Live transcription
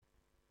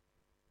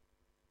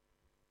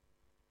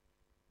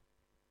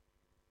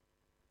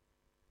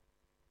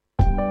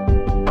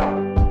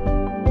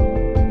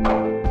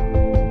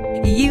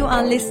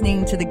are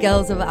listening to the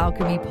Girls of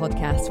Alchemy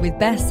podcast with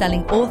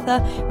best-selling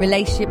author,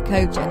 relationship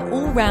coach and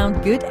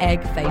all-round good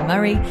egg Faye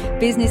Murray,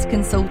 business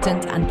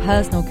consultant and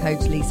personal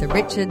coach Lisa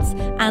Richards,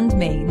 and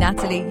me,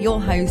 Natalie,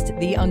 your host,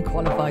 the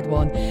unqualified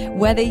one.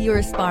 Whether you're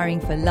aspiring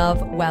for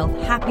love, wealth,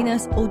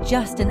 happiness, or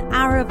just an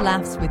hour of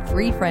laughs with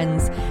three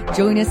friends,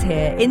 join us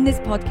here in this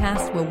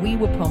podcast where we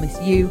will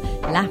promise you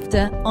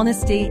laughter,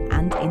 honesty,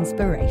 and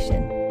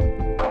inspiration.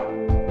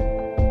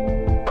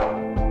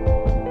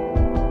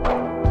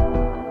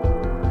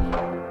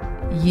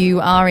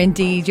 You are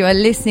indeed. You are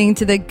listening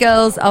to the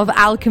Girls of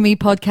Alchemy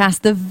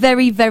podcast, the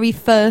very, very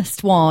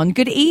first one.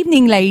 Good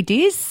evening,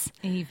 ladies.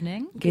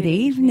 Evening. Good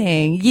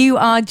evening. You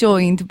are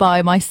joined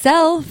by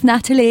myself,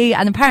 Natalie,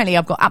 and apparently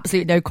I've got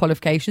absolutely no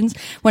qualifications.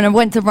 When I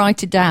went to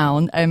write it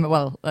down,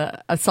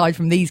 aside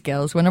from these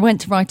girls, when I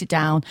went to write it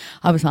down,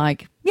 I was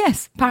like,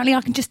 yes, apparently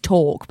I can just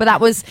talk. But that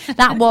was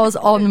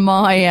on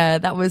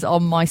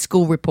my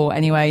school report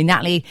anyway.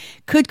 Natalie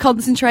could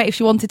concentrate if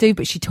she wanted to,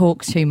 but she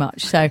talks too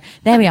much. So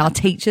there we are,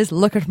 teachers.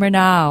 Look at me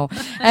now.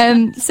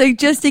 So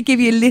just to give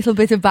you a little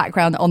bit of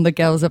background on the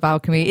Girls of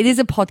Alchemy, it is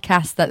a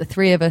podcast that the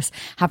three of us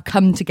have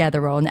come together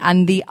on,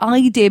 and the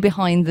idea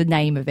behind the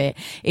name of it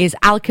is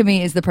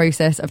alchemy is the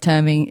process of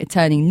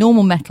turning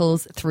normal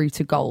metals through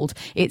to gold.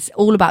 It's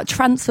all about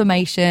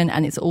transformation,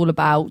 and it's all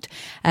about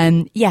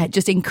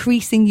just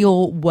increasing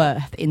your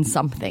worth in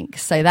something.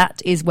 So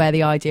that is where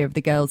the idea of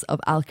the Girls of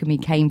Alchemy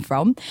came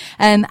from.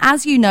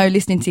 As you know,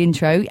 listening to the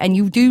intro, and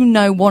you do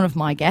know one of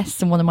my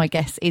guests, and one of my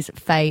guests is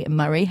Faye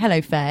Murray. Hello,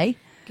 Faye.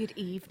 Good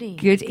evening.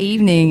 Good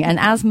evening. And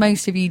as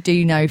most of you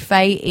do know,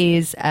 Faye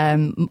is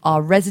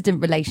our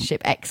resident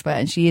relationship expert,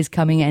 and she is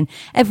coming in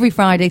every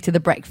Friday to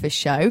the breakfast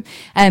show.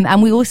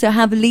 And we also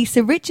have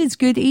Lisa Richards.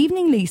 Good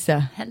evening,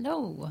 Lisa.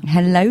 Hello.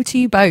 Hello to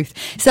you both.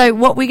 So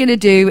what we're going to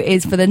do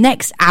is for the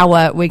next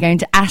hour, we're going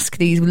to ask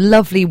these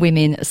lovely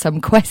women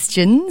some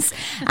questions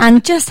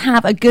and just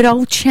have a good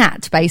old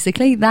chat,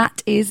 basically.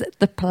 That is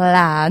the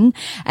plan.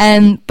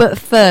 But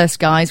first,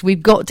 guys,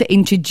 we've got to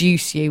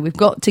introduce you. We've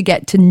got to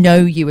get to know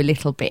you a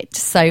little bit.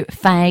 So,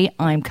 Faye,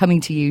 I'm coming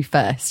to you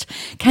first.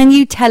 Can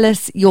you tell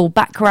us your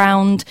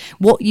background,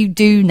 what you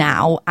do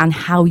now, and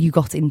how you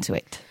got into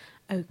it?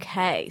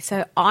 Okay,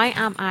 so I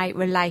am a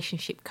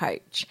relationship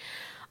coach.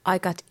 I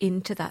got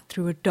into that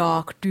through a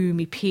dark,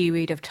 doomy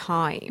period of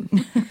time.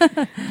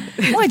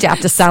 Why do you have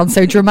to sound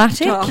so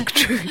dramatic? Dark,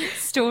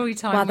 Story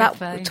time.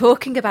 Well,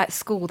 talking about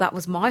school, that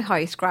was my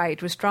highest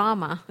grade, was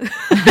drama.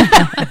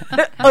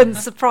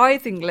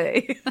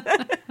 Unsurprisingly.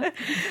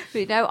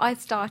 But I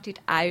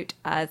started out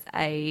as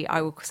a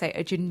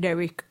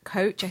generic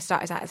coach. I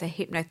started out as a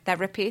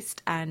hypnotherapist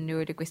and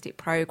neurolinguistic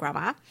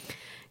programmer,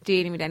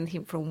 dealing with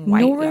anything from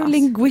weight loss.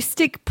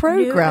 Neurolinguistic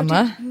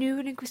programmer?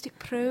 Neurolinguistic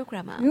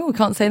programmer. Oh, I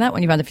can't say that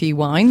when you've had a few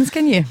wines,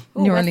 can you?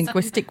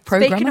 Neurolinguistic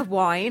programmer. Speaking of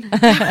wine,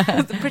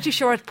 I'm pretty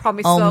sure I'd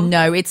promised some. Oh,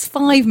 no, it's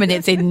 5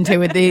 minutes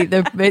into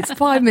it's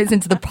 5 minutes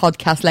into the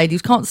podcast,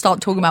 ladies. Can't start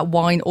talking about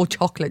wine or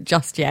chocolate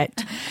just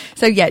yet.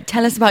 So, yeah,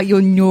 tell us about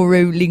your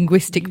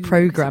neurolinguistic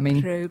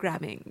programming.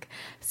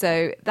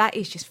 So that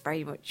is just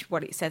very much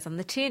what it says on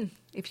the tin,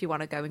 if you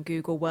want to go and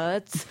Google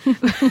words.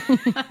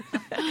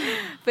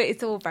 But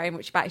it's all very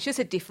much about, it's just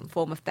a different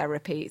form of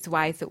therapy. It's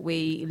ways that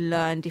we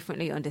learn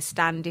differently,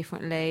 understand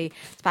differently.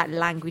 It's about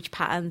language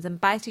patterns and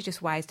basically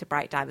just ways to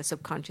break down the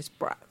subconscious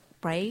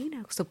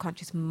brain,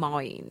 subconscious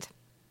mind.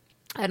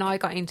 And I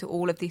got into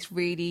all of this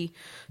really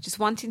just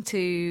wanting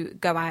to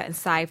go out and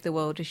save the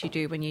world as you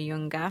do when you're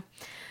younger.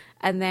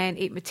 And then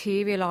it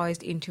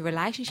materialised into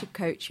relationship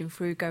coaching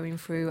through going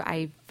through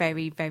a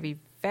very, very,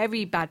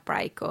 very bad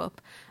breakup,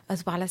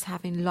 as well as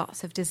having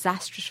lots of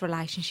disastrous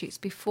relationships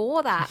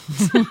before that.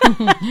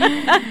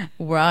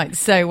 Right.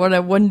 So what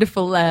a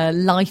wonderful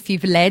life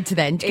you've led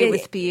then. It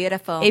was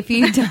beautiful. If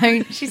you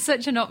don't... She's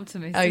such an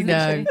optimist, I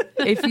know.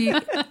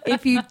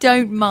 If you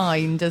don't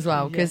mind as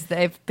well, because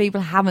if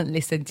people haven't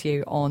listened to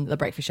you on The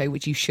Breakfast Show,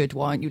 which you should,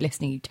 why aren't you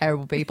listening, you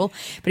terrible people?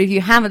 But if you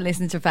haven't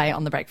listened to Faye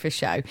on The Breakfast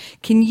Show,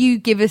 can you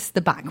give us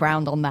the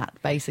background on that,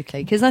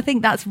 basically? Because I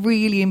think that's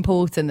really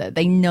important, that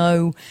they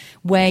know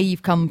where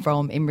you've come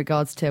from in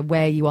regards to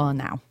where you are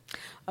now.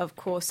 Of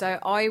course. So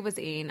I was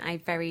in a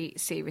very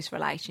serious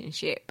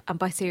relationship. And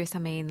by serious, I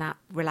mean that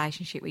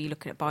relationship where you're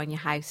looking at buying your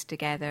house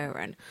together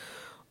and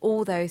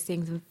all those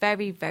things, and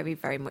very, very,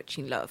 very much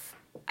in love.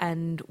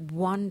 And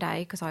one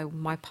day, because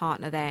my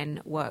partner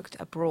then worked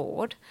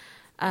abroad,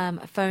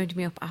 phoned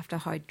me up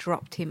after I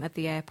dropped him at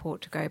the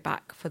airport to go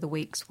back for the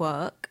week's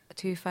work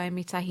to phone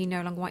me to say he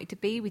no longer wanted to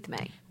be with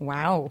me.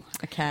 Wow.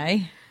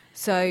 Okay.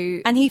 So...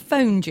 And he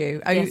phoned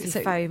you? Yes,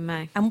 he phoned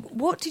me. And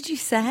what did you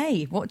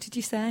say?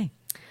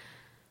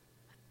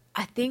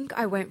 I think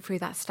I went through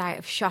that state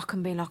of shock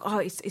and being like, oh,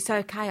 it's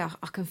okay,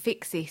 I can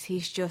fix this.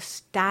 He's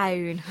just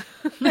down.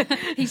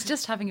 He's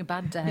just having a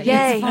bad day.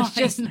 Yeah,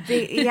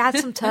 he had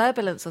some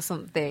turbulence or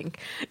something.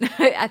 No,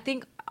 I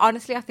think I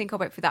went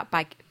through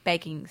that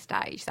begging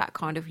stage, that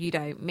kind of, you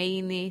don't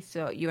mean this,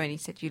 or you only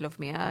said you love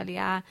me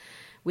earlier,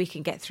 we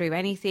can get through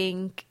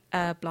anything,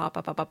 blah, blah,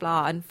 blah, blah,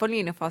 blah. And funnily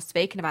enough, I was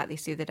speaking about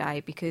this the other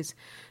day because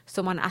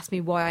someone asked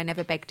me why I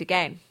never begged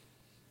again.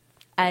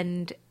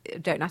 And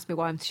don't ask me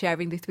why I'm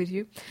sharing this with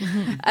you.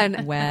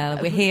 And Well,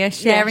 we're here,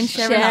 share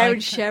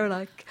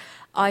alike.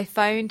 I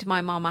phoned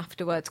my mum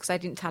afterwards because I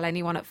didn't tell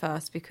anyone at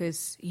first,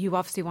 because you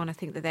obviously want to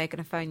think that they're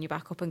going to phone you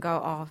back up and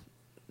go, oh,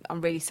 I'm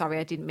really sorry,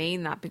 I didn't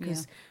mean that.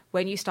 Because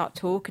when you start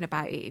talking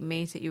about it, it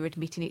means that you're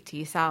admitting it to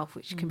yourself,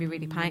 which can be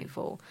really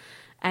painful.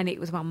 And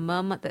it was my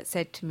mum that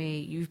said to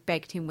me, you've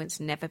begged him once,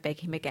 never beg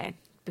him again.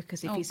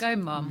 Because if he's go,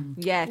 Mum.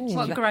 Yeah,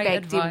 What great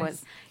begged him advice.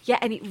 once. Yeah,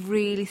 and it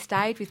really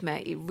stayed with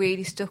me. It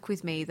really stuck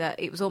with me that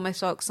it was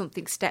almost like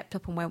something stepped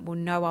up and went, well,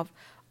 no,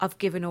 I've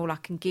given all I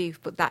can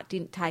give, but that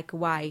didn't take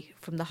away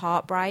from the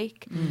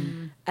heartbreak.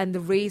 And the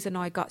reason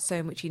I got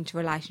so much into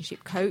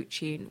relationship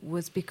coaching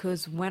was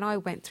because when I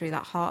went through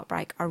that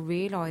heartbreak, I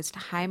realised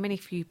how many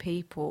few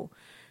people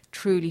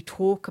truly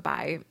talk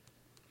about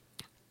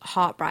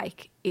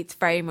heartbreak. It's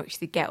very much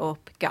the get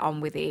up, get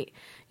on with it.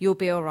 You'll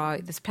be all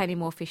right. There's plenty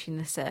more fish in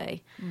the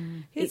sea.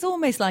 It's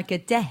almost like a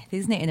death,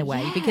 isn't it, in a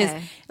way? Yeah.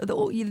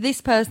 Because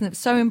this person that's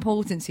so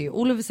important to you,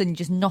 all of a sudden you're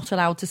just not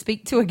allowed to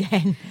speak to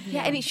again.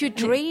 Yeah, and it's your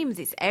dreams.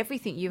 It's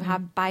everything you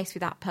have based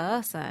with that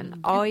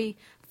person. I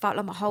felt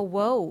like my whole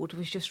world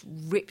was just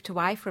ripped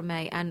away from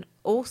me. And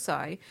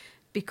also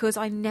because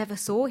I never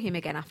saw him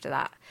again after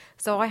that.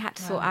 So I had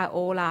to sort out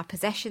all our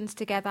possessions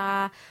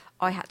together.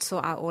 I had to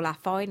sort out all our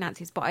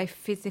finances. But I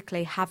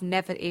physically have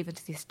never, even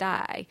to this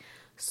day,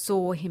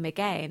 saw him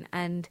again.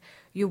 And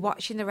you're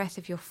watching the rest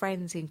of your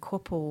friends in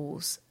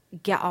couples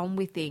get on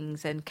with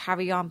things and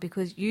carry on,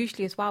 because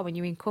usually as well when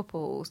you're in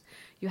couples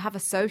you have a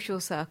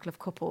social circle of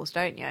couples,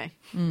 don't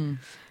you?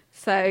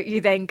 So you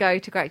then go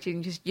to graduate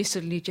and you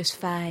suddenly just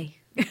fade.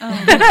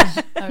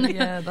 Just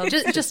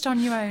on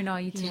your own, are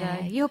you today?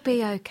 Yeah, you'll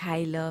be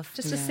okay, love.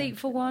 Just a seat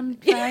for one,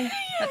 play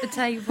at the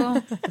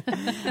table.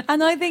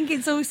 And I think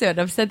it's also, and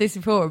I've said this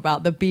before,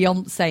 about the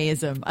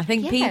Beyonce-ism. I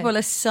think people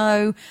are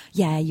so,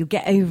 you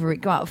get over it,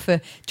 go out for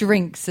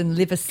drinks and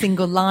live a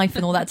single life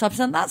and all that type of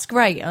stuff. That's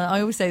great. And I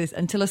always say this,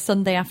 until a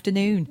Sunday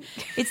afternoon.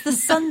 It's the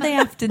Sunday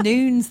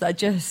afternoons that are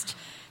just...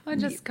 I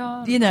just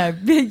can't. You know,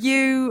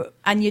 you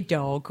and your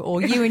dog,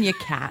 or you and your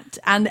cat,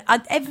 and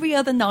every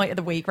other night of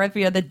the week or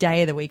every other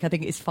day of the week, I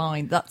think it's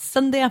fine. That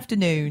Sunday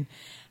afternoon,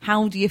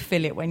 how do you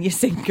feel it when you're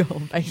single,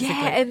 basically?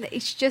 Yeah, and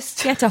it's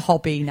just... Get a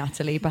hobby,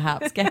 Natalie,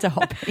 perhaps. Get a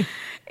hobby.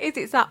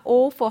 It's that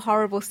awful,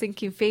 horrible,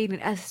 sinking feeling,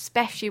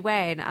 especially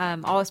when I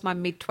was in my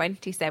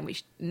mid-20s then,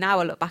 which now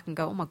I look back and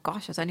go, oh my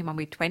gosh, I was only in my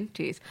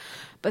mid-20s.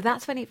 But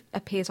that's when it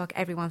appears like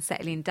everyone's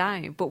settling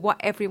down. But what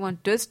everyone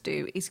does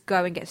do is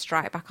go and get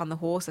straight back on the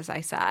horse, as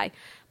they say.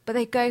 But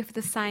they go for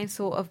the same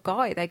sort of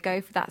guy. They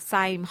go for that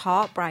same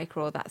heartbreaker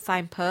or that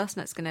same person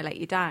that's going to let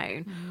you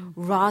down,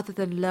 rather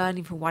than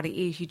learning from what it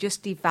is. You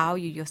just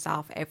devalue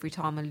yourself every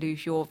time and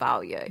lose your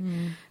value.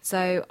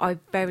 So I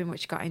very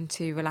much got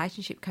into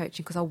relationship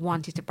coaching because I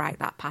wanted to break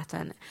that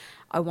pattern.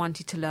 I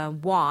wanted to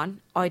learn, one,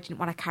 I didn't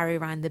want to carry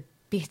around the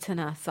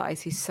bitterness that I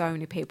see so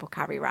many people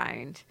carry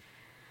around.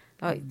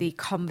 Like the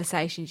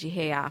conversations you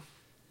hear.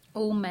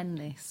 All men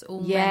this,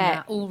 all men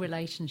that, all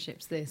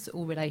relationships this,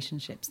 all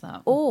relationships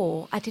that.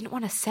 Or I didn't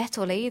want to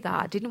settle either.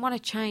 I didn't want to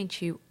change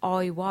who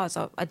I was.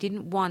 I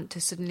didn't want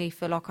to suddenly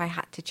feel like I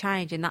had to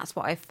change, and that's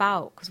what I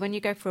felt. Because when you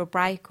go through a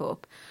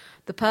breakup,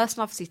 the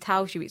person obviously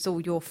tells you it's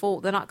all your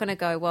fault. They're not going to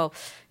go, well,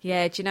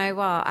 yeah, do you know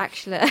what?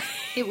 Actually,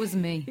 it was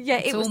me.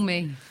 It's all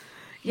me.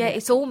 Yeah,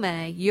 it's all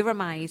me. You're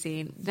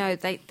amazing. No,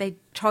 they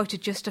try to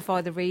justify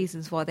the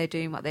reasons why they're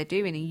doing what they're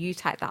doing, and you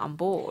take that on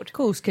board. Of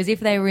course, because if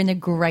they were in a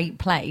great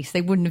place,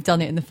 they wouldn't have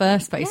done it in the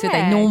first place. So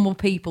normal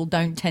people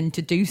don't tend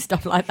to do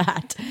stuff like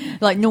that.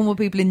 Like normal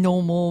people in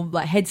normal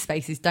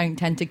headspaces don't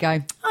tend to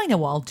go, I know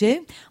what I'll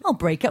do. I'll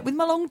break up with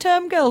my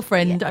long-term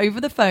girlfriend over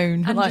the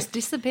phone. And just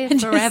disappear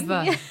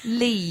forever.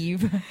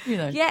 Leave. You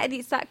know. Yeah, and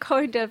it's that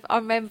kind of, I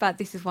remember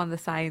this is one of the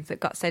sayings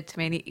that got said to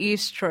me, and it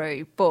is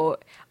true,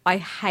 but I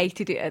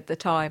hated it at the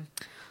time.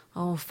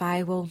 Oh,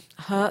 Faye, well,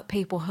 hurt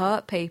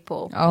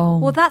people. Oh.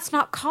 Well, that's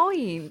not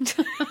kind.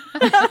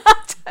 I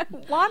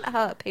don't want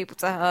hurt people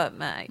to hurt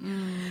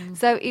me.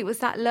 So it was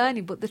that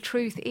learning. But the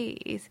truth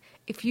is,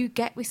 if you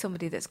get with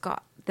somebody that's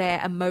got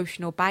their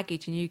emotional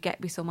baggage and you get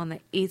with someone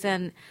that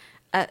isn't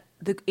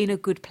in a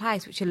good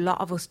place, which a lot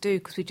of us do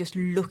because we're just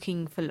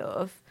looking for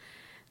love,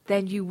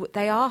 then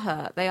they are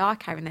hurt, they are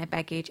carrying their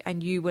baggage,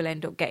 and you will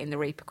end up getting the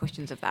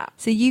repercussions of that.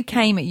 So you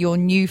came at your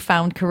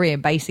newfound career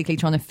basically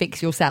trying to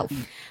fix yourself.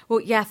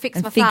 Well, yeah, fix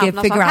and myself. And I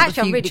was figure like, out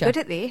actually, I'm really good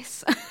at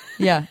this.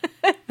 Yeah.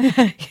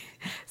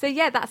 So,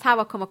 yeah, that's how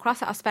I come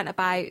across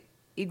it.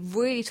 It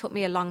really took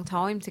me a long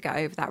time to get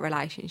over that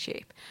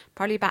relationship,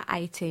 probably about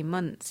 18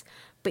 months.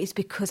 But it's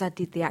because I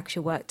did the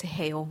actual work to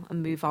heal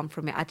and move on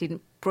from it. I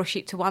didn't brush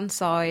it to one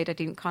side. I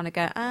didn't kind of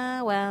go,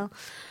 well...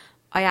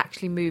 I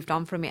actually moved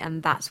on from it,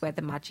 and that's where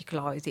the magic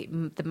lies.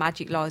 The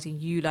magic lies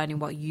in you learning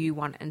what you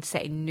want and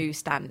setting new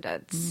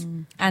standards.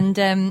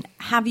 And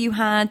have you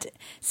had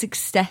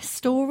success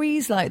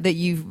stories like that?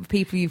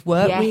 People you've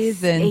worked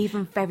with, and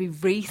even very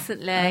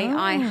recently,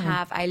 I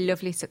have a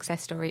lovely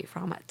success story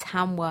from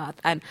Tamworth,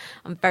 and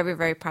I'm very,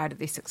 very proud of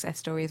this success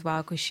story as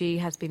well, because she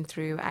has been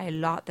through a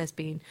lot. There's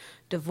been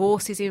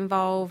divorces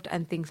involved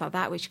and things like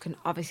that, which can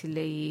obviously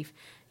leave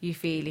you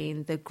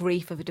feeling the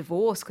grief of a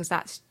divorce, because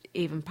that's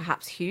even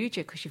perhaps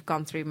huger because you've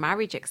gone through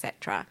marriage,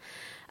 etc.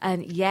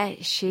 And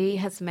she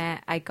has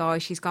met a guy.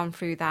 She's gone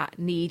through that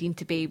needing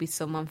to be with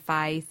someone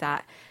phase,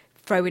 that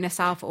throwing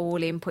herself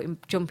all in,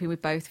 jumping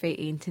with both feet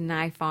into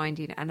now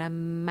finding an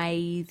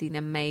amazing,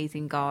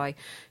 amazing guy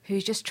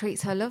who just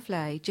treats her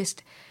lovely.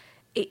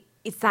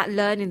 It's that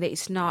learning that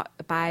it's not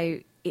about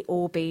it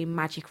all being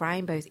magic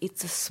rainbows.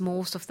 It's the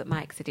small stuff that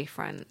makes a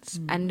difference,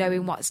 and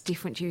knowing what's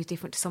different to you is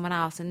different to someone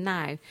else. And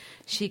now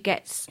she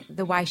gets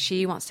the way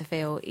she wants to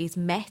feel is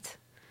met,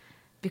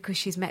 because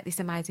she's met this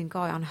amazing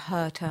guy on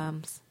her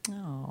terms.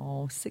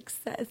 Oh,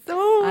 success.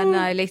 Oh. I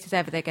know, Lisa's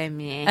over there going,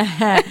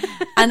 meh.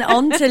 And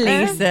on to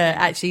Lisa,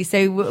 actually.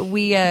 So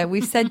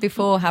we've said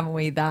before, haven't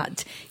we,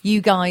 that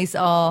you guys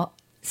are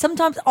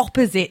sometimes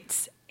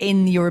opposites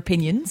in your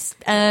opinions.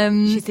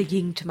 She's a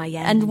yin to my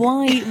yang. And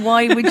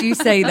why would you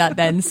say that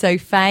then? So,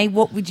 Faye,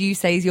 what would you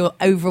say is your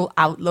overall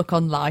outlook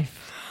on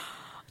life?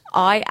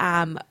 I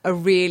am a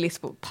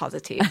realist but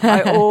positive.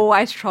 I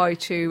always try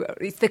to,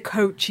 it's the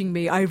coaching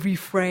me, I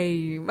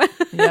reframe.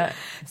 Yeah.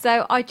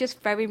 So I just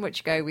very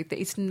much go with it.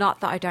 It's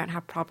not that I don't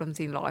have problems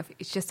in life.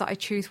 It's just that I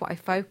choose what I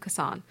focus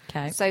on.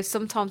 Okay. So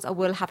sometimes I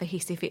will have a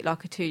hissy fit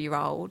like a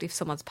 2-year-old if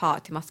someone's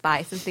parked in my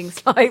space and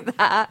things like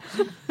that.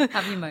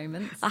 Have your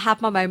moments. I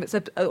have my moments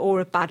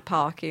or a bad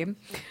parking.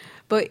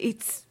 But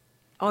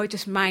I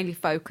just mainly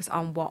focus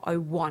on what I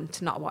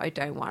want, not what I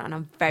don't want. And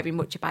I'm very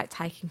much about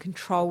taking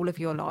control of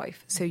your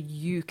life so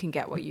you can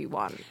get what you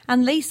want.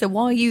 And Lisa,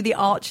 why are you the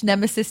arch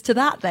nemesis to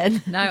that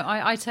then? No,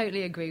 I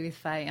totally agree with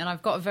Faye. And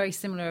I've got a very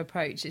similar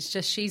approach. It's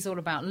just she's all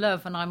about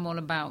love and I'm all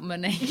about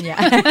money.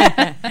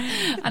 Yeah.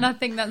 And I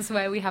think that's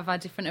where we have our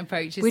different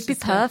approaches. We'd be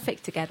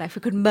perfect together if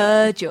we could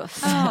merge us.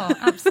 Oh,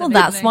 absolutely. Well,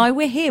 that's why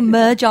we're here.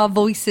 Merge our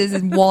voices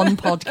in one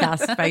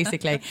podcast,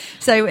 basically.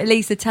 So,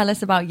 Lisa, tell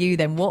us about you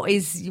then. What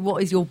is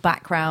your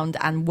background,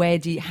 and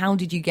how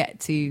did you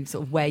get to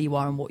sort of where you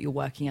are and what you're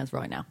working as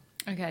right now?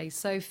 Okay,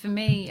 so for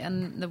me,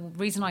 and the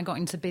reason I got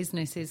into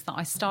business is that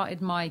I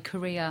started my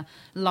career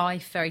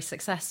life very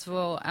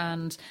successful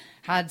and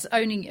had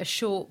only a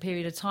short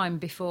period of time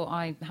before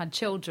I had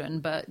children,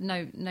 but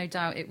no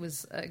doubt it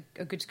was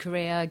a good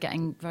career,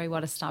 getting very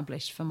well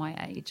established for my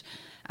age.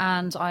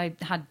 And I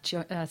had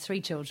 3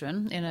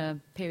 children in a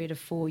period of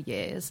 4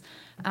 years.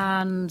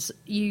 And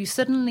you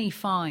suddenly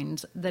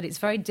find that it's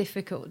very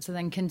difficult to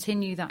then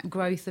continue that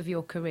growth of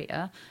your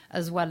career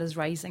as well as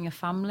raising a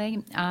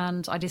family.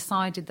 And I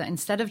decided that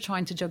instead of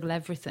trying to juggle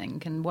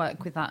everything and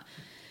work with that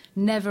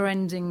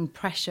never-ending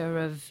pressure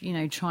of,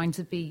 trying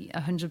to be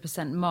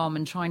 100% mom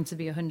and trying to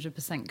be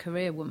 100%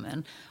 career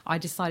woman, I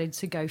decided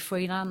to go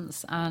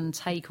freelance and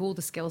take all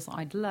the skills that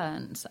I'd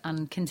learned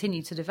and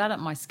continue to develop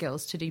my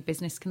skills to do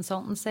business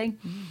consultancy.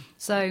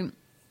 So,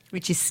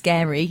 which is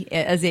scary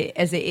as it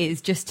is,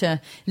 just to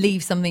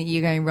leave something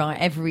you're going, right,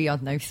 every,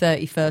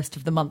 31st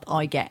of the month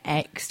I get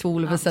X, to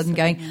all of a sudden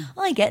going,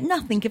 I get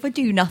nothing if I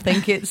do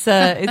nothing.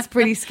 It's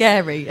pretty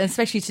scary,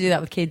 especially to do that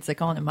with kids. I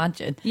can't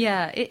imagine.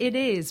 Yeah, it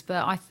is.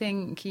 But I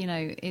think,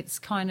 it's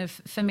kind of,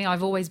 for me,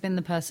 I've always been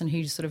the person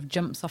who sort of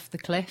jumps off the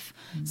cliff.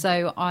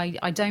 So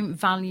I don't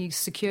value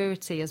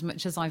security as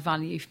much as I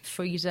value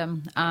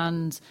freedom.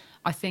 And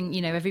I think,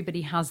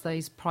 everybody has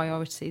those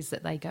priorities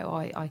that they go,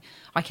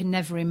 I can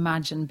never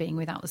imagine being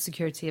without the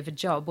security of a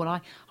job.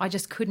 Well, I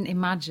just couldn't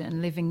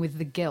imagine living with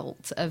the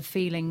guilt of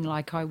feeling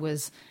like I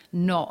was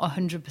not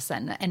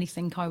 100% at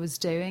anything I was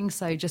doing.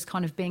 So just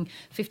kind of being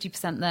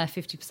 50% there,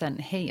 50%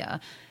 here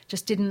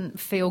just didn't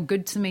feel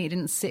good to me. It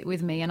didn't sit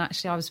with me. And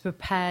actually I was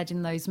prepared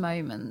in those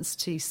moments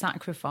to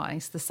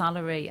sacrifice the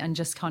salary and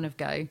just kind of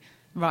go,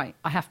 right,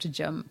 I have to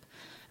jump.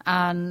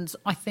 And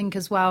I think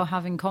as well,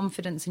 having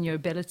confidence in your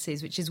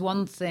abilities, which is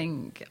one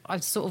thing I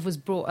sort of was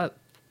brought up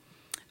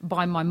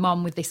by my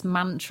mum with this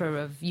mantra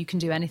of you can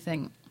do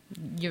anything,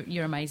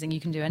 you're amazing, you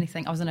can do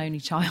anything. I was an only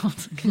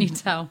child, can you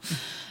tell?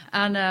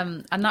 And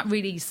that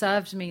really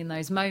served me in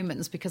those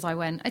moments, because I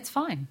went, it's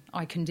fine,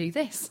 I can do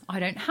this. I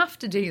don't have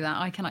to do that.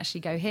 I can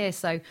actually go here.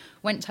 So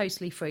went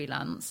totally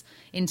freelance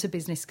into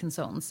business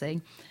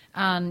consultancy.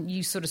 And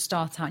you sort of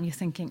start out and you're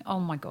thinking, oh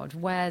my God,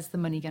 where's the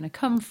money going to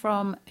come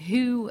from?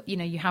 Who,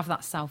 you have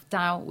that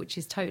self-doubt, which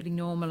is totally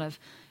normal, of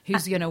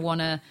who's going to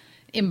want to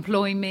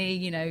employ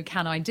me,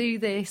 can I do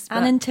this?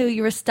 And until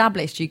you're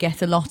established, you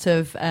get a lot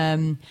of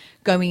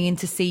going in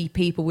to see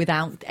people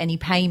without any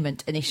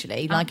payment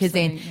initially, like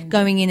absolutely. As in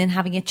going in and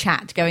having a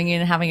chat, going in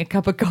and having a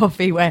cup of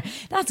coffee, where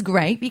that's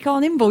great, you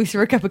can't invoice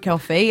for a cup of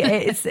coffee.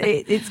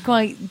 It's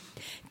quite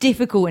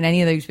difficult in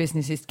any of those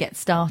businesses to get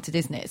started,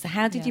 isn't it? So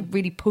how did you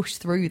really push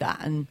through that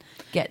and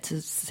get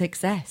to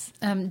success?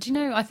 Do you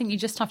know, I think you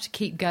just have to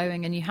keep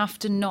going, and you have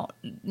to not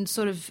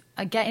sort of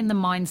get in the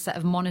mindset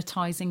of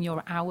monetizing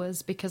your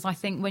hours, because I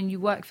think when you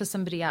work for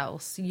somebody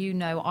else, you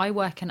know, I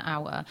work an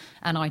hour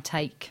and I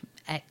take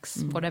X,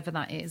 whatever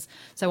that is.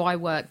 So I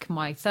work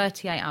my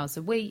 38 hours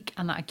a week,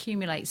 and that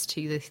accumulates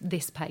to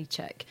this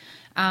paycheck.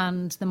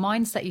 And the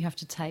mindset you have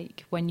to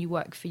take when you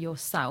work for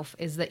yourself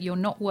is that you're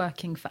not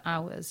working for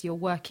hours, you're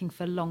working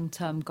for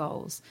long-term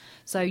goals.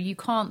 So you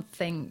can't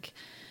think,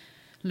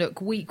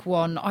 look, week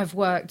one, I've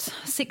worked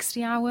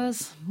 60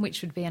 hours,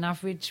 which would be an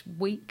average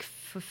week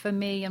for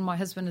me and my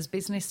husband as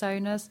business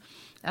owners.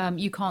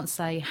 You can't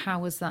say,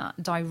 how has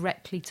that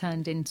directly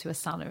turned into a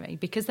salary?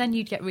 Because then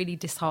you'd get really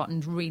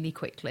disheartened really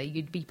quickly.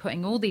 You'd be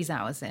putting all these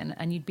hours in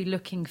and you'd be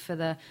looking for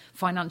the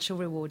financial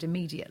reward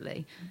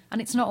immediately.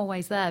 And it's not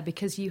always there,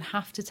 because you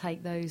have to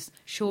take those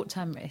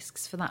short-term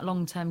risks for that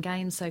long-term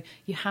gain. So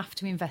you have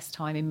to invest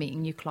time in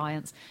meeting your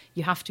clients.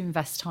 You have to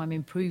invest time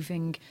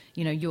improving,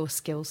 you know, your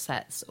skill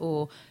sets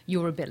or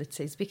your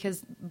abilities,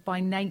 because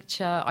by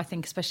nature, I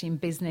think, especially in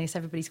business,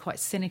 everybody's quite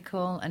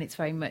cynical, and it's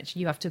very much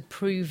you have to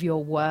prove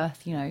your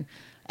worth. You know,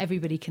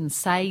 everybody can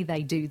say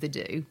they do the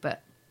do,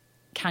 but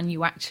can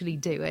you actually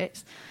do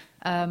it?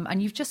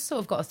 And you've just sort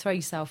of got to throw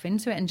yourself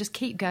into it and just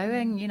keep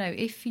going. You know,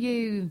 if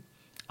you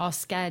are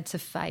scared to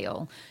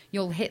fail,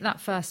 you'll hit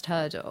that first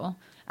hurdle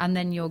and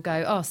then you'll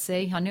go, oh,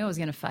 see, I knew I was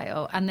going to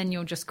fail. And then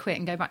you'll just quit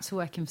and go back to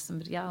working for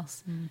somebody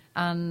else.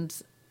 And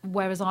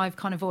whereas I've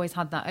kind of always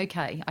had that,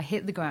 okay, I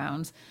hit the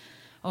ground.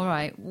 All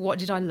right, what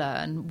did I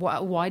learn?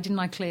 Why didn't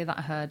I clear that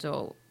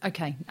hurdle?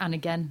 Okay, and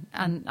again.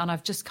 And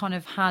I've just kind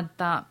of had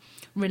that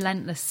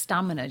relentless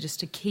stamina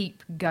just to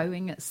keep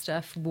going at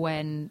stuff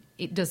when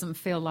it doesn't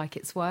feel like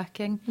it's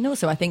working. And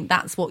also, I think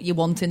that's what you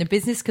want in a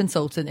business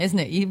consultant, isn't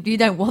it? You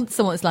don't want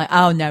someone that's like,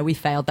 oh, no, we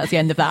failed. That's the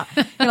end of that.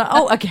 You're like,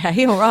 oh,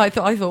 okay, all right.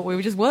 I thought we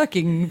were just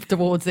working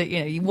towards it.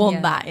 You know, you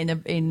want that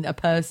in a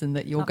person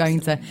that you're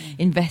going to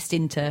invest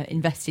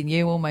in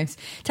you almost.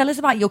 Tell us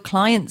about your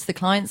clients, the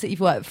clients that you've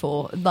worked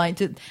for. Like,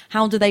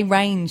 how do they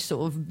range?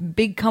 Sort of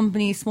big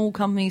companies, small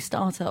companies,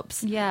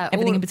 startups? Yeah.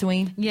 Everything in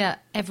between? Yeah,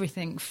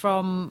 everything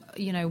from,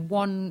 you know,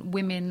 one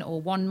women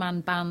or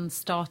one-man band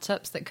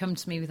startups that come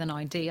to me with an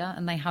idea,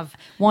 and they have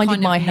why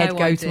did my head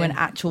go to an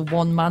actual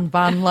one-man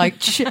band? Like,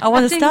 I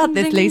want to start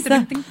this,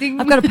 Lisa.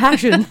 I've got a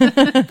passion.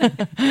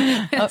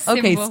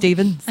 Okay,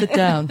 Stephen, sit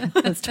down.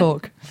 Let's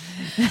talk.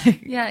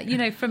 Yeah, you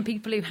know, from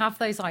people who have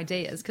those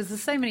ideas, because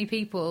there's so many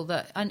people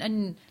that,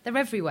 and they're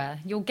everywhere.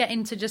 You'll get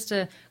into just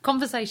a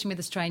conversation with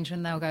a stranger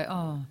and they'll go,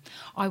 oh,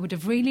 I would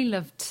have really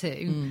loved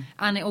to.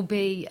 And it'll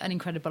be an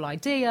incredible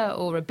idea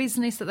or a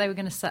business that they were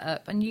going to set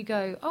up. And you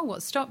go, oh,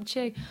 what stopped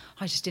you?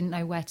 I just didn't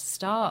know where to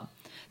start.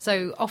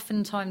 So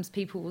oftentimes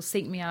people will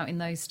seek me out in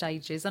those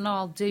stages, and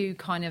I'll do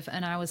kind of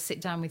an hour's sit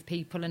down with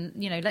people and,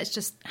 you know, let's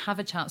just have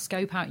a chat,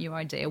 scope out your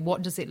idea.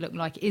 What does it look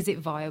like? Is it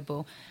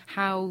viable?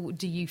 How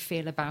do you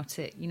feel about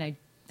it? You know,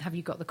 have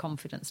you got the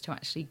confidence to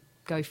actually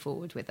go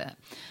forward with it?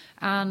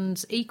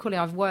 And equally,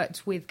 I've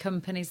worked with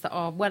companies that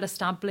are well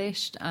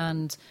established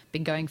and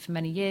been going for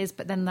many years,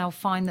 but then they'll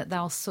find that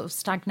they'll sort of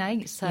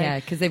stagnate. So yeah,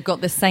 because they've got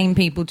the same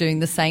people doing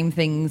the same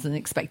things and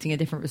expecting a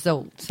different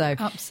result. So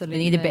absolutely,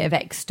 they need a bit of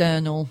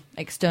external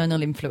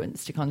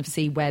influence to kind of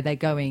see where they're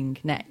going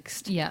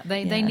next. Yeah,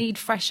 they need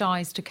fresh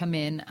eyes to come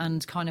in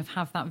and kind of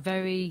have that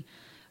very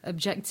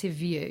objective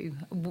view,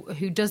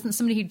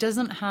 somebody who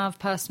doesn't have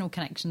personal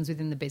connections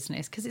within the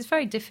business, because it's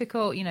very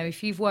difficult, you know,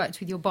 if you've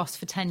worked with your boss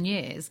for 10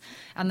 years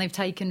and they've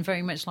taken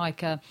very much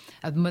like a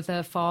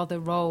mother father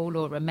role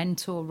or a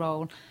mentor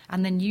role,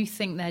 and then you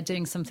think they're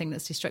doing something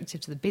that's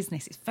destructive to the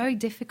business, it's very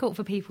difficult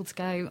for people to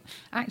go,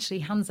 actually,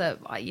 hands up,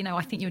 you know,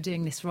 I think you're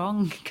doing this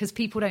wrong, because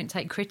people don't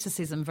take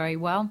criticism very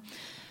well.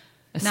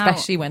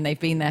 Especially when they've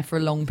been there for a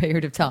long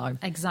period of time.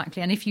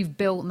 Exactly. And if you've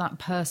built that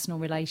personal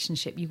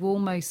relationship, you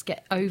almost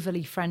get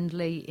overly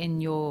friendly in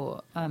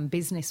your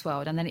business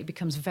world, and then it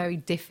becomes very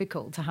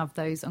difficult to have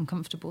those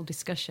uncomfortable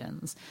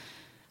discussions.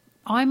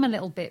 I'm a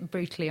little bit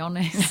brutally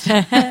honest.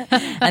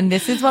 And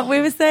this is what we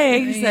were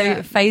saying. So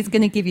Yeah. Faye's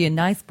going to give you a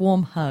nice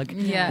warm hug.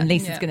 Yeah, And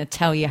Lisa's yeah. going to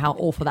tell you how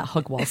awful that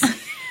hug was.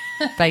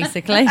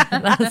 Basically,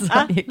 that's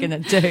what you're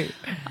going to do.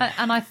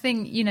 And I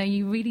think, you know,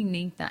 you really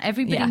need that.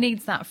 Everybody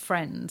needs that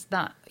friend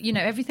that, you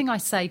know, everything I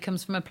say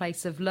comes from a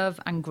place of love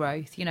and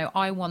growth. You know,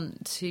 I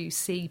want to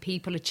see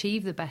people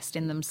achieve the best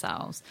in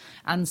themselves.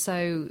 And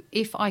so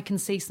if I can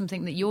see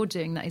something that you're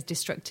doing that is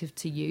destructive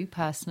to you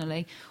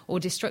personally or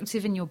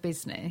destructive in your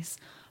business,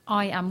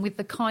 I am with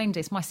the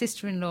kindest. My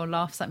sister-in-law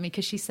laughs at me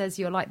because she says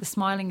you're like the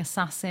smiling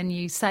assassin.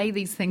 You say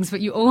these things,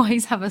 but you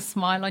always have a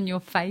smile on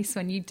your face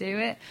when you do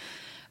it.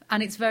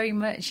 And it's very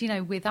much, you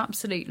know, with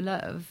absolute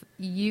love,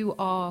 you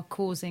are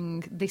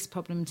causing this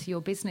problem to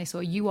your business,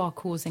 or you are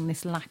causing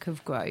this lack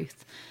of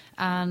growth.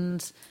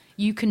 And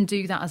you can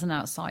do that as an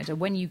outsider.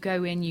 When you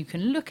go in, you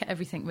can look at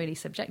everything really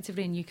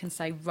subjectively and you can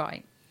say,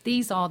 right,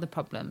 these are the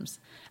problems.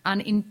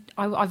 And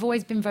I've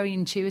always been very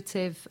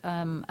intuitive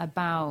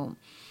about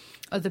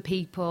other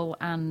people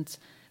and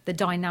the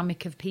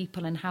dynamic of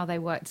people and how they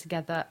work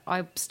together.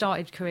 I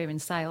started career in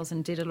sales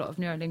and did a lot of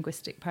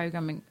neurolinguistic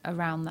programming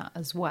around that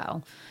as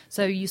well.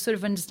 So you sort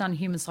of understand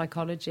human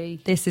psychology.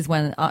 This is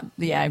when,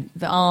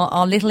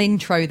 our little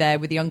intro there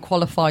with the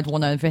unqualified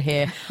one over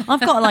here.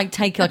 I've got to like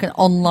take like an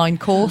online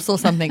course or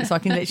something so I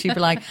can literally be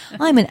like,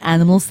 I'm an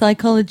animal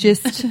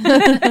psychologist.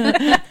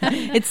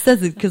 It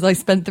says it because I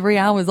spent 3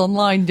 hours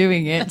online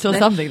doing it or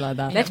something like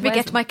that. Let me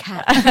get my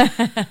cat.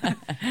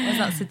 Where's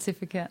that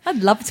certificate?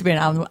 I'd love to be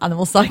an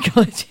animal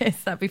psychologist.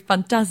 That'd be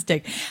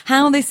fantastic.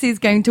 How this is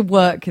going to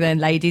work then,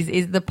 ladies,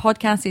 is the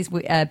podcast is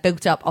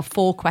built up of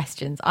 4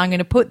 questions. I'm going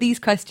to put these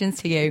questions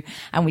to you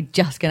and we're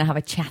just going to have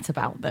a chat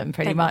about them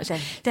pretty much.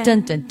 Dun,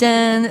 Dun, dun,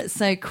 dun.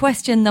 So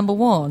question number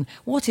 1,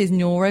 what is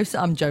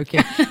I'm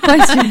joking.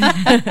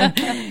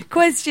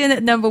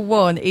 Question number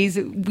 1 is,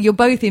 you're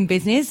both in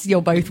business,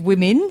 you're both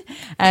women.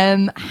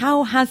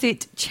 How has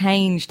it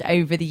changed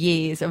over the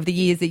years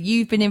that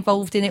you've been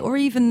involved in it, or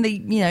even the,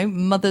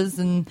 mothers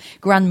and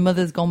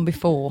grandmothers gone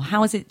before?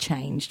 How has it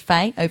changed?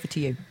 Faye, over to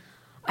you.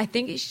 I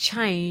think it's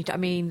changed. I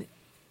mean,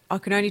 I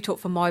can only talk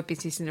for my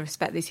business in the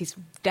respect this is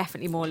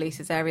definitely more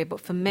Lisa's area,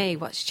 but for me,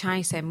 what's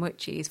changed so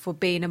much is, for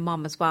being a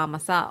mum as well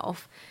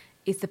myself,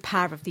 is the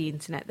power of the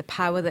internet, the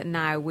power that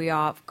now we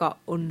have got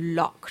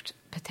unlocked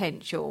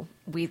potential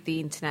with the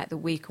internet, that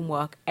we can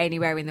work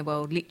anywhere in the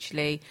world.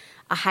 Literally,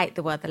 I hate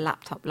the word the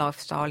laptop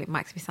lifestyle. It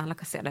makes me sound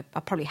like I said I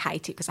probably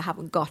hate it because I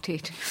haven't got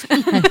it.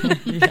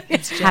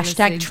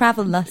 Hashtag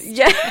travel lust.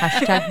 Yeah.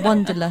 Hashtag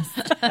wanderlust.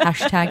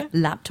 Hashtag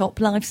laptop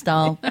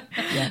lifestyle.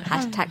 Yeah.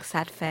 Hashtag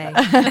sad Faye.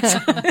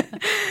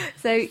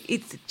 So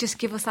it's just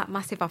give us that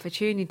massive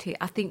opportunity.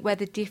 I think where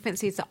the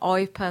difference is that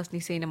I've personally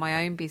seen in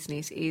my own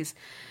business is,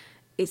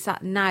 it's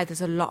that now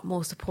there's a lot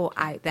more support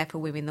out there for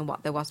women than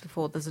what there was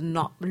before. There's a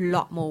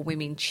lot more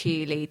women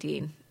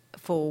cheerleading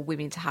for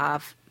women to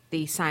have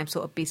the same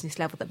sort of business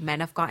level that men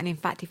have got. And in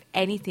fact, if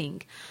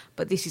anything,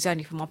 but this is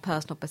only from my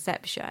personal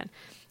perception,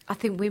 I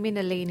think women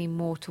are leaning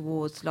more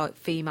towards like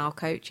female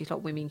coaches,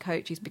 like women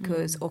coaches,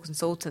 because or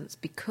consultants,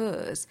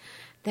 because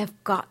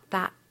they've got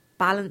that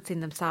balance in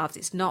themselves.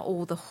 It's not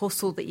all the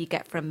hustle that you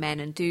get from men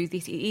and do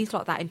this. It is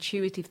like that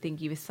intuitive thing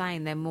you were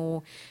saying. They're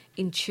more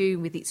in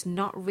tune with, it's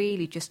not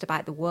really just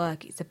about the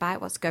work, it's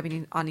about what's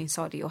going on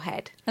inside of your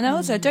head. And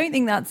also, I don't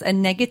think that's a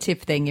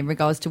negative thing in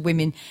regards to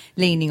women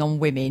leaning on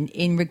women.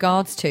 In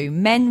regards to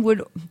men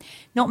will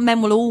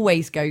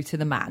always go to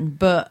the man,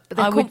 but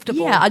they're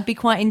comfortable. I'd be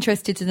quite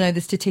interested to know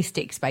the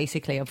statistics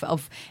basically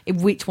of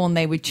which one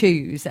they would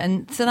choose.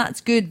 And so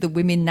that's good that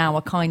women now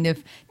are kind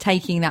of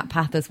taking that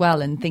path as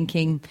well and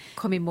thinking,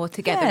 coming more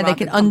together. Yeah, they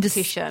can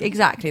understand.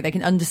 Exactly, they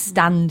can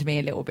understand me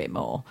a little bit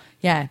more.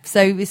 Yeah.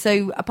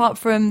 So apart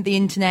from the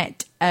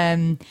internet,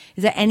 is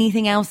there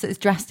anything else that's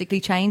drastically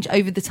changed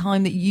over the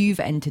time that you've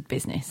entered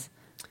business?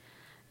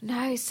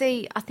 No,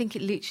 see, I think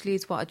it literally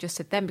is what I just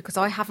said then, because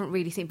I haven't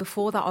really seen,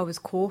 before that I was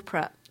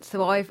corporate.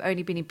 So I've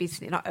only been in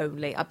business,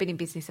 I've been in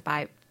business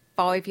about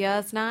 5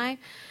 years now.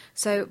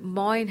 So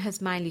mine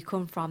has mainly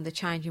come from the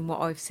change in what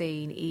I've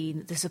seen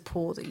in the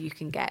support that you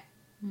can get.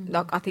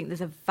 Like, I think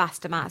there's a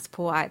vast amount of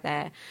support out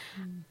there.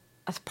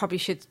 I probably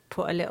should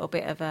put a little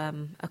bit of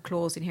a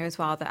clause in here as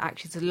well, that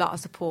actually there's a lot of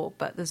support,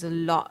 but there's a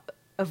lot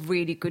of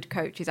really good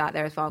coaches out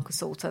there as well,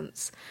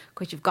 consultants,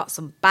 because you've got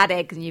some bad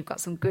eggs and you've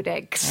got some good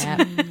eggs.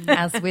 Yeah,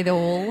 as with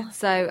all.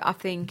 So I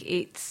think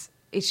it's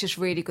just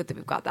really good that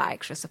we've got that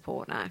extra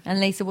support now. And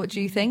Lisa, what do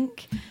you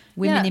think?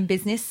 Women in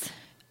business?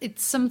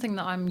 It's something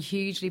that I'm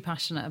hugely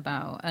passionate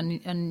about,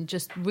 and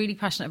just really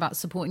passionate about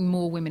supporting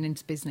more women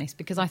into business,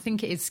 because I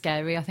think it is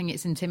scary. I think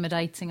it's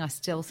intimidating. I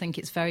still think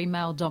it's very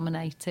male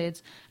dominated.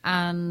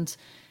 And,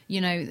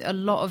 a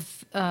lot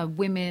of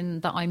women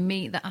that I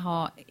meet that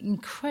are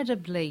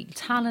incredibly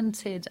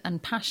talented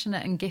and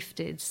passionate and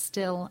gifted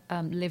still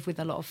live with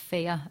a lot of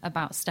fear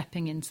about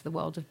stepping into the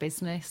world of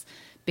business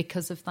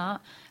because of that.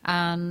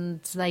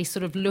 And they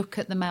sort of look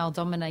at the male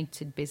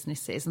dominated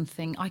businesses and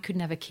think, I could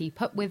never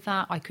keep up with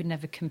that, I could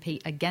never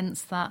compete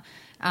against that.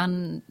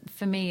 And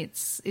for me,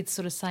 it's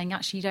sort of saying,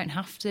 actually, you don't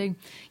have to.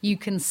 You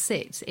can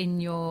sit in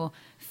your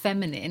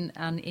feminine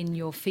and in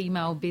your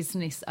female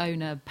business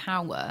owner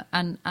power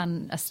and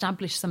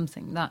establish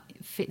something that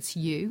fits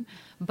you.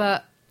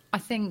 But I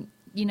think,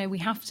 we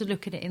have to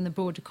look at it in the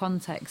broader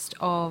context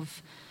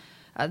of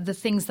the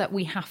things that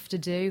we have to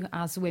do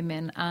as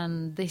women.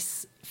 And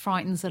this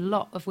frightens a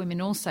lot of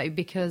women also,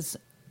 because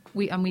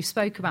we've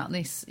spoke about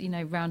this,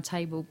 round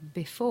table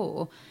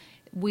before.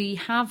 We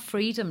have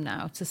freedom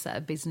now to set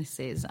up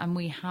businesses, and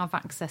we have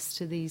access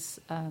to these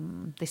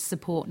this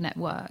support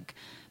network,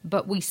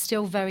 but we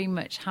still very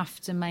much have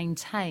to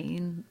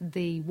maintain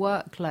the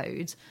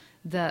workload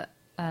that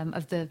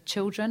of the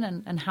children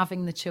and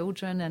having the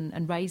children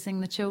and raising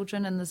the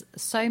children. And there's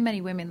so many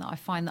women that I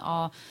find that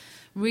are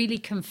really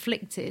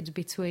conflicted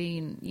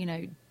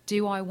between,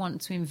 do I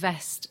want to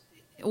invest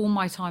all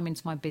my time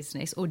into my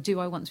business, or do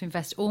I want to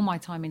invest all my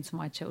time into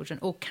my children,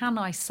 or can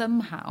I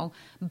somehow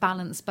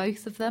balance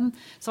both of them?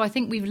 So I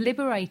think we've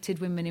liberated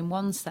women in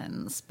one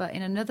sense, but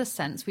in another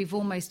sense we've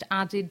almost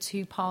added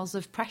 2 piles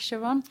of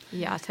pressure on.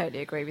 Yeah, I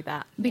totally agree with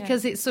that.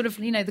 Because it's sort of,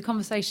 the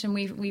conversation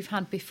we've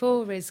had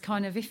before is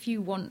kind of, if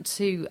you want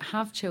to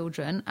have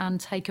children and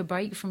take a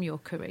break from your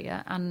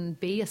career and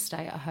be a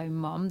stay-at-home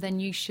mom, then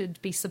you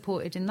should be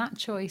supported in that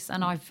choice.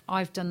 And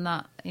I've done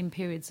that in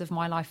periods of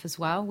my life as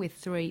well with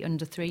 3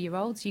 under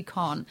 3-year-olds. You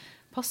can't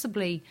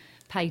possibly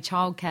pay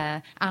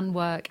childcare and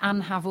work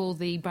and have all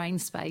the brain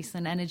space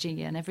and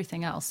energy and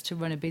everything else to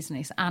run a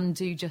business and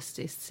do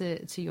justice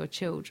to your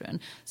children.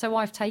 So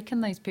I've taken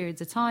those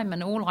periods of time,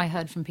 and all I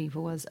heard from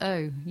people was,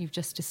 oh, you've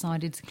just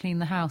decided to clean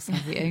the house,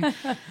 have you?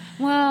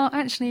 Well,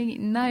 actually,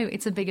 no,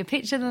 it's a bigger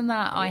picture than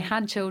that. I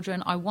had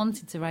children. I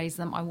wanted to raise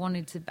them. I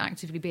wanted to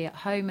actively be at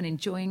home and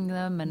enjoying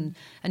them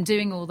and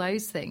doing all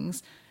those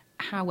things.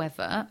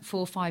 However,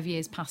 4 or 5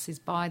 years passes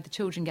by, the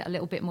children get a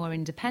little bit more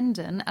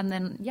independent, and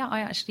then,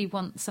 I actually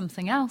want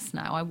something else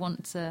now. I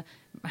want to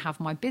have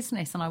my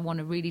business, and I want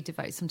to really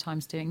devote some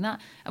time to doing that.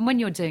 And when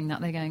you're doing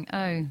that, they're going,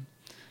 oh,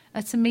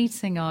 at a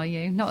meeting, are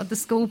you? Not at the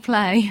school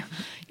play?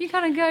 You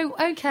kind of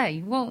go,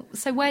 okay, well,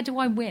 so where do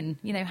I win?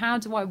 How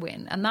do I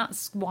win? And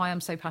that's why I'm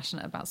so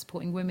passionate about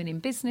supporting women in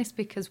business,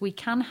 because we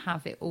can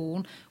have it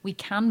all. We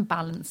can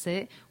balance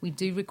it. We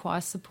do require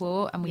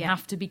support, and we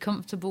have to be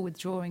comfortable with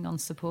drawing on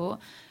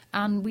support.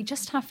 And we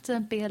just have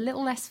to be a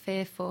little less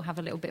fearful, have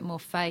a little bit more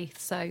faith.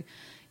 So,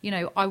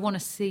 I want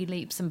to see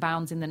leaps and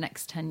bounds in the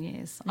next 10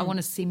 years. I want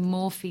to see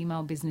more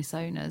female business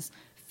owners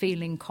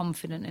feeling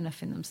confident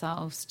enough in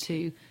themselves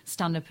to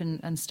stand up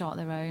and start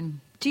their own.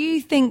 Do you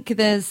think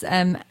there's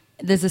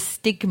a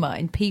stigma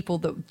in people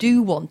that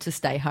do want to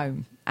stay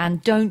home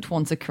and don't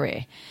want a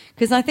career?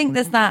 Because I think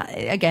there's that,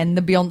 again,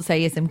 the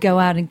Beyonce-ism, go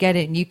out and get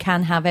it and you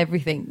can have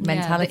everything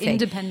mentality. The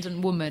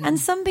independent woman. And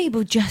some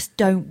people just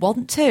don't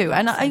want to.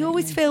 And I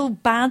always feel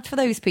bad for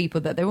those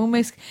people, that they're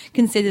almost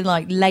considered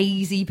like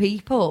lazy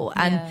people.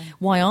 And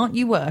why aren't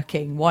you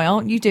working? Why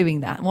aren't you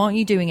doing that? Why aren't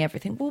you doing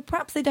everything? Well,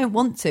 perhaps they don't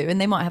want to,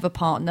 and they might have a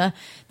partner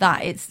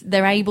that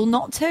they're able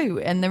not to,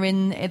 and they're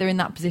in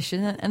that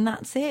position, and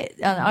that's it.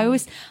 And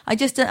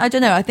I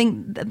don't know. I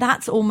think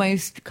that's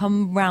almost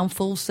come round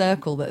full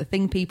circle, that the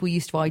thing people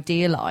used to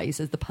idealise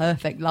as the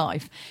perfect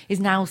life is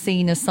now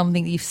seen as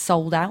something that you've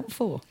sold out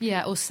for.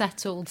 Yeah, or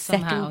settled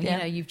somehow.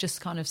 You've just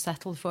kind of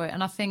settled for it.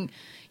 And I think,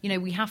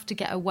 we have to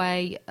get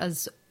away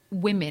as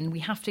women, we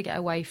have to get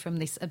away from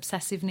this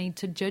obsessive need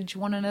to judge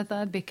one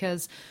another,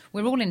 because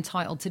we're all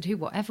entitled to do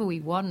whatever we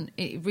want.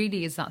 It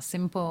really is that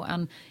simple.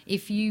 And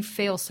if you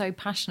feel so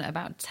passionate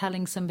about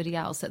telling somebody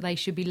else that they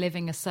should be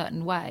living a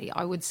certain way,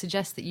 I would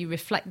suggest that you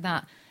reflect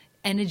that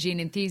energy and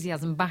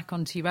enthusiasm back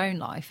onto your own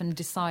life and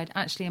decide,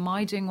 actually, am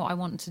I doing what I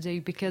want to do?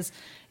 Because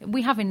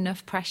we have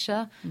enough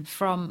pressure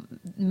from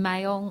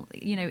male,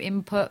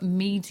 input,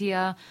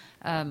 media,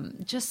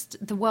 just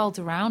the world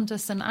around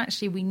us, and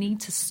actually we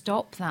need to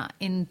stop that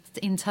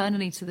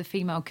internally to the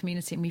female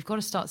community, and we've got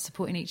to start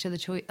supporting each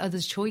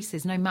other's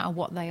choices, no matter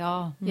what they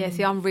are. Yeah,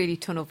 see, I'm really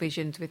tunnel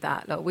visioned with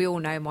that. Like, we all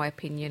know my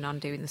opinion on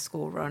doing the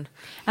school run.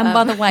 And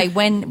by the way,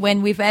 when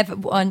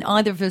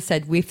either of us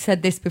said we've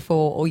said this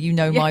before, or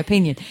my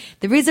opinion,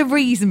 there is a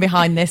reason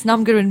behind this, and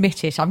I'm going to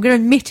admit it. I'm going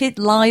to admit it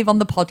live on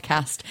the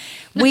podcast.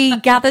 We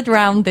gathered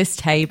round this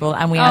table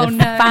and we had a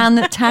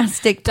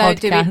fantastic podcast.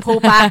 Don't do it, pull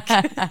back.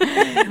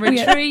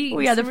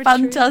 We had a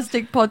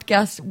fantastic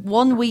podcast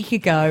 1 week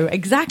ago,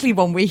 exactly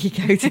 1 week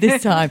ago to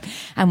this time.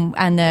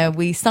 And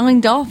we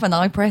signed off, and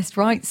I pressed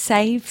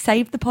save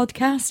the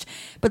podcast.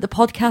 But the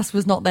podcast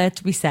was not there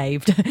to be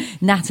saved.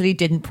 Natalie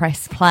didn't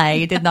press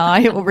play, didn't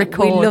I? Or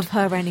record. We love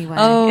her anyway.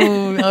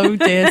 Oh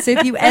dear. So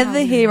if you ever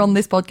hear on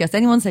this podcast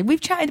anyone say,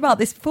 we've chatted about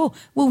this before.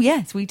 Well,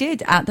 yes, we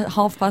did at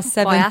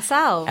 7:30. By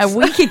ourselves. A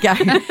week ago.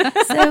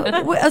 So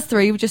us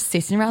three were just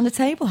sitting around the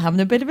table, having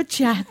a bit of a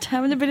chat,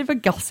 having a bit of a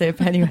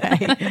gossip anyway.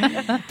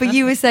 But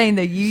you were saying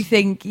that you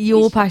think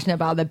you're passionate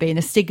about there being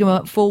a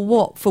stigma for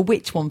what? For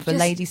which one? For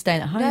ladies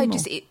staying at home? No,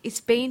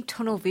 it's being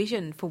tunnel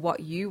vision for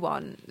what you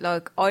want.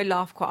 Like, I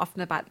laugh quite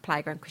often about the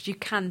playground, because you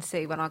can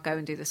see, when I go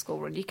and do the school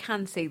run, you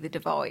can see the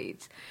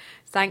divides.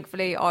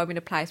 Thankfully, I'm in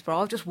a place where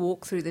I'll just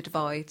walk through the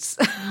divides.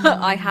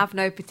 I have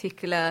no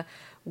particular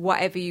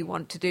whatever you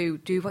want to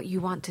do what you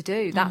want to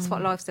do. That's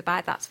what life's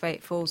about. That's where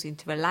it falls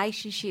into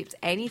relationships,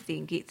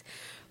 anything. It's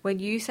when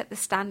you set the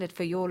standard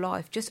for your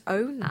life, just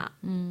own that.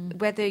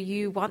 Whether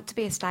you want to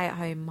be a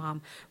stay-at-home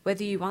mum,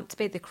 whether you want to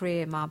be the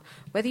career mum,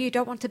 whether you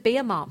don't want to be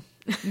a mum.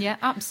 Yeah,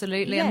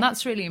 absolutely. And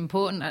that's really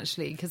important,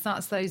 actually, because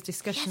that's those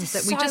discussions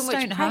that we just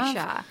don't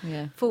have.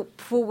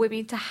 For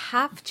women to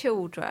have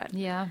children.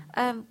 Yeah.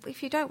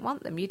 If you don't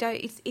want them, you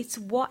don't. It's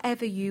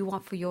whatever you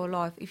want for your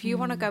life. If you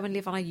want to go and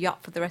live on a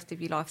yacht for the rest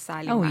of your life,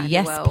 sailing around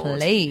the world,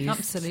 please,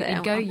 absolutely,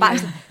 so, go.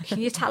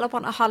 Can you tell I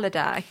want a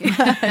holiday?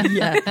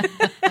 Yeah.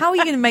 How are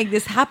you going to make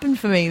this happen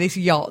for me? This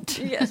yacht?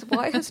 Yes.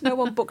 Why has no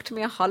one booked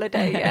me a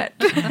holiday yet?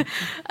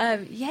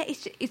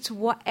 It's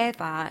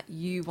whatever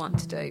you want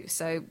to do.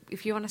 So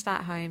if you want to stay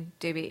stay at home,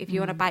 do it. If you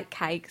want to bake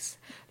cakes,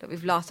 look,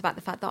 we've laughed about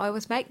the fact that I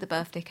always make the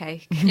birthday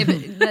cake. Yeah,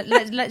 but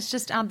let's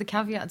just add the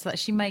caveat to that.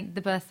 She made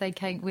the birthday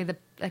cake with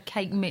a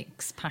cake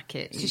mix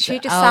packet. Did she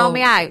just sell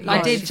me out?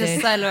 I did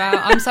just sell her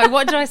out. I'm sorry,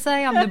 what did I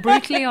say? I'm the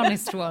brutally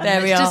honest one.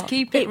 There we are. Just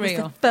keep it real.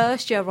 It was the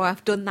first year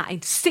I've done that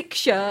in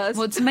 6 years.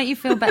 Well, to make you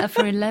feel better,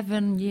 for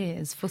 11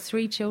 years, for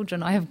 3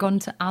 children, I have gone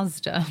to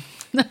Asda.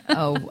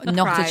 Oh,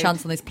 not Proud. a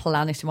chance on this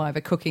planet am I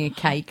ever cooking a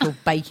cake or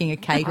baking a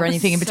cake or I'm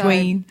anything in so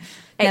between.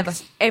 Never.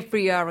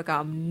 Every year I go,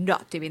 I'm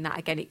not doing that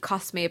again. It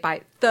cost me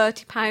about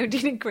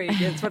 £30 in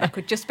ingredients when I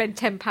could just spend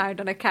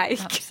 £10 on a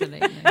cake.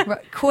 Absolutely.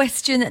 Right,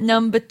 question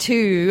number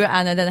 2,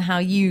 and I don't know how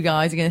you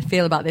guys are going to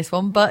feel about this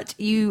one, but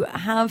you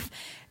have,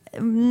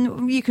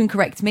 you can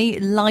correct me,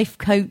 life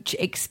coach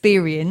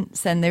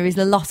experience, and there is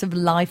a lot of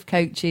life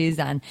coaches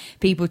and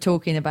people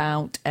talking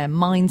about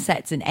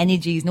mindsets and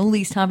energies and all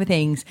these type of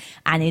things,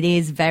 and it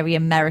is very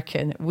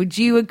American. Would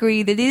you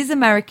agree that it is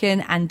American,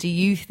 and do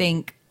you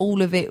think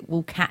all of it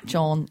will catch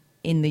on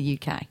in the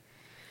UK?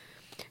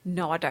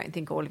 No, I don't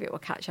think all of it will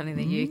catch on in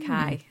the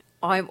UK.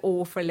 I'm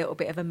all for a little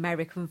bit of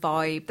American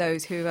vibe.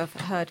 Those who have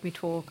heard me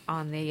talk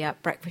on the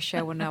breakfast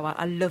show will know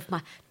I love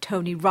my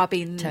Tony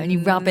Robbins. Tony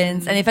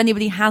Robbins. And if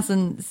anybody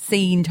hasn't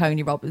seen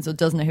Tony Robbins or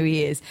doesn't know who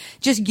he is,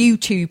 just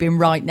YouTube him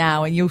right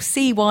now and you'll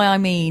see why I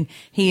mean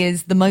he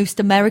is the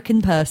most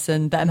American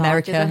person that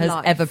America Larger than has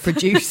life. ever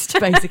produced,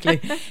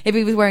 basically. If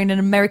he was wearing an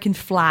American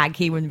flag,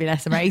 he wouldn't be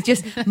less American.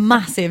 He's just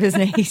massive,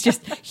 isn't he? He's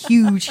just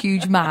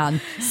huge man.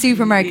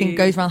 Super American,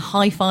 goes around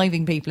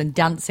high-fiving people and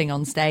dancing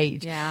on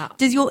stage. Yeah.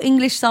 Does your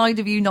English side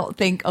of you not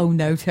think, oh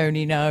no,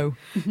 Tony, no?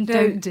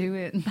 Don't do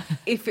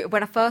it.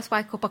 When I first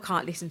wake up, I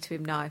can't listen to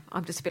him now.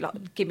 I'm just a bit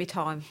like, give me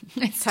time.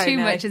 It's Tony. too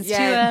much. It's too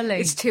early.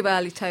 It's too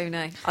early,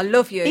 Tony. I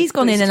love you. He's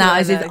gone but in it's and too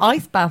out of his early.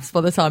 ice baths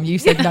by the time you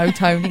said no,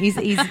 Tony. He's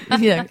He's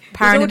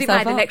powering already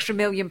himself made up. an extra £1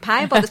 million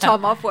by the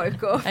time I've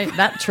woke up. Ain't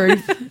that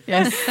truth?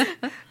 Yes.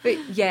 But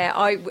yeah,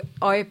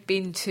 I've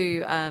been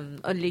to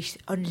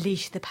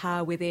unleash the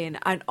power within,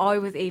 and I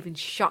was even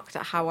shocked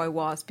at how I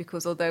was,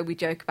 because although we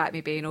joke about me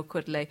being all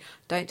cuddly,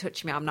 don't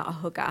touch me, I'm not a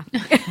hugger.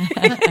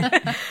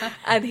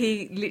 And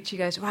he literally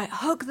goes, right,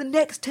 hug the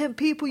next 10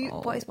 people you...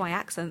 What is my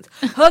accent?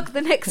 Hug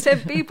the next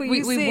 10 people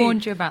you see. We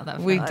warned you about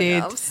that. We Phil.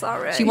 did. I'm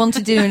sorry. She wanted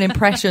to do an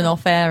impression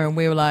off air and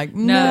we were like,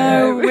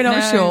 no, we're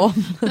not no.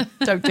 sure.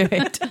 Don't do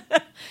it.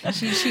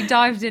 She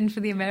dived in for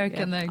the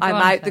American though. Go I'm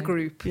on, out the Phil.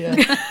 group. Yeah.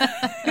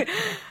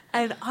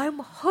 And I'm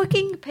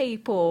hugging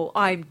people.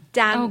 I'm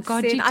dancing. Oh,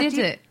 God, you did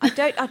it.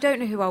 I don't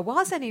know who I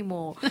was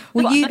anymore.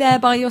 Were But you there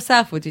by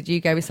yourself or did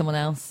you go with someone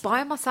else?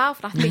 by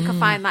myself? And I think I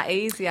find that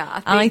easier.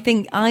 I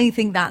think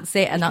that's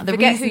it. And the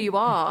forget reason, who you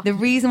are. The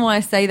reason why I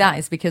say that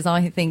is because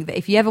I think that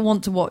if you ever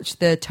want to watch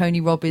the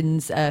Tony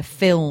Robbins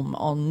film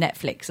on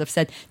Netflix, I've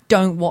said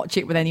don't watch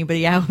it with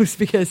anybody else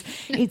because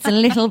it's a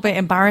little bit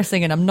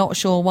embarrassing and I'm not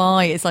sure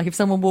why. It's like if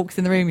someone walks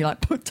in the room, you're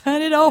like,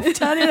 turn it off.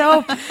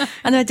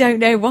 And I don't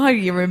know why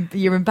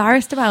you're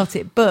embarrassed about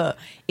it, but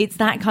it's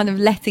that kind of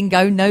letting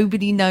go.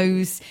 Nobody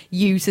knows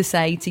you to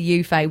say to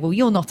you, Faye, well,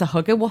 you're not a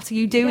hugger. What are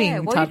you doing? Yeah,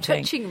 why are you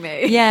touching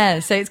me? Yeah,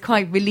 so it's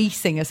quite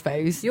releasing, I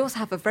suppose. You also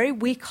have a very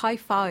weak high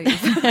five.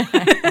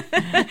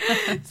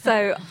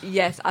 So,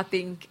 yes, I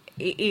think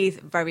it is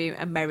very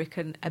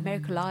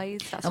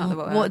Americanized. That's not the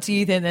word. What do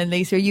you think then,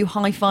 Lisa? Are you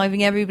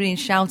high-fiving everybody and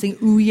shouting,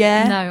 ooh,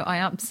 yeah? No, I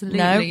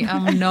absolutely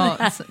am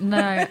not.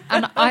 No.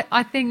 And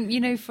I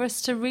think, for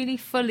us to really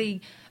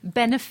fully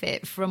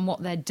benefit from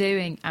what they're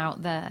doing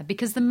out there,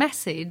 because the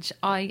message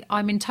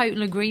I'm in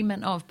total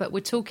agreement of, but we're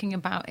talking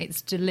about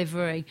its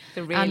delivery,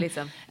 The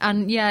realism.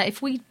 and yeah,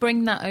 if we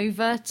bring that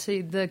over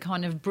to the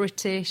kind of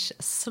British,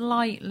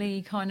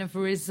 slightly kind of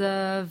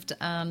reserved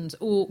and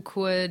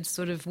awkward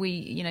sort of,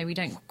 we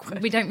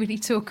don't really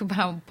talk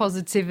about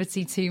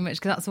positivity too much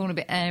because that's all a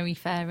bit airy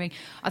fairy.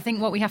 I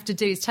think what we have to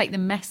do is take the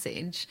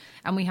message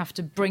and we have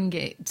to bring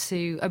it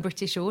to a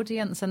British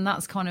audience, and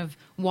that's kind of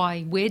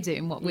why we're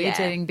doing what we're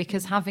doing,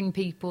 because having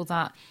people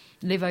that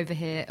live over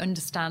here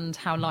understand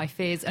how life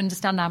is,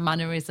 understand our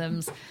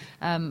mannerisms,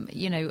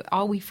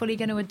 are we fully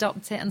going to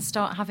adopt it and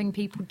start having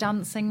people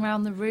dancing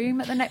around the room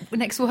at the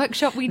next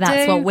workshop we do?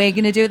 That's what we're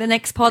going to do at the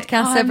next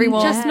podcast,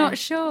 everyone. I'm just not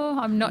sure.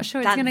 I'm not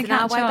sure it's going to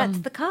catch Dancing on. Back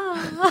to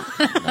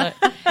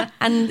the car.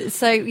 And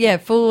so, yeah,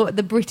 for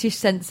the British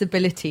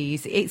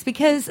sensibilities, it's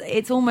because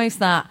it's almost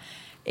that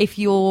if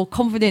you're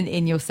confident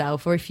in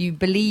yourself or if you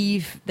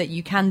believe that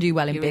you can do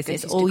well in You're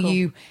business or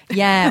you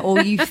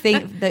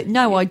think that,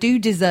 no, I do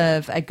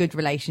deserve a good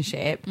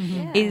relationship,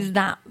 is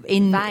that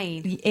in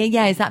vain?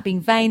 Yeah, is that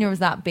being vain or is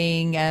that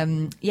being,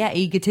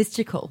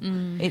 egotistical?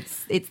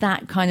 It's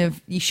that kind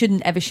of, you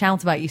shouldn't ever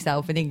shout about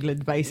yourself in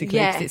England, basically,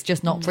 because it's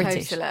just not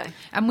British. Totally.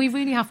 And we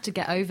really have to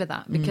get over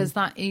that, because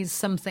that is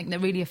something that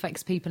really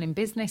affects people in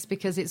business,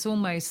 because it's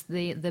almost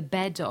the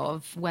bed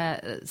of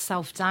where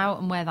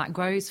self-doubt and where that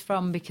grows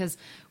from, because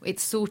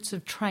it's sort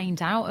of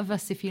trained out of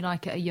us, if you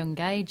like, at a young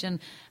age. And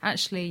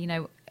actually,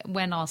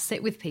 when I'll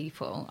sit with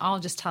people, I'll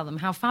just tell them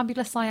how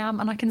fabulous I am,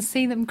 and I can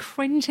see them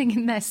cringing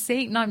in their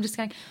seat, and I'm just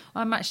going,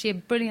 I'm actually a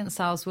brilliant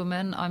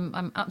saleswoman.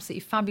 I'm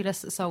absolutely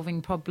fabulous at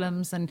solving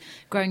problems and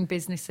growing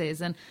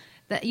businesses, and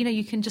that, you know,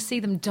 you can just see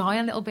them die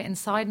a little bit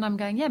inside, and I'm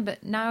going, yeah,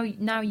 but now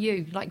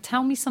you, like,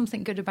 tell me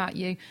something good about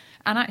you.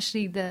 And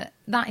actually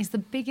that is the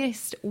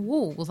biggest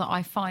wall that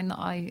I find that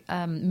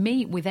I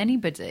meet with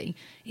anybody,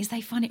 is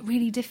they find it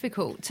really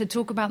difficult to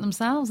talk about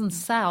themselves and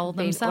sell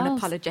Being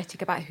themselves.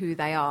 unapologetic about who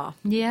they are.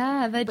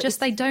 Yeah,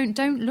 they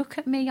don't look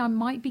at me. I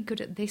might be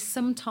good at this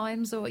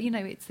sometimes, or, you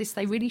know, it's this,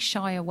 they really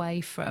shy away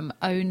from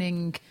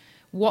owning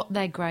what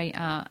they're great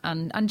at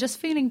and just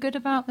feeling good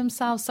about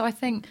themselves. So I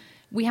think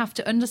we have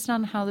to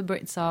understand how the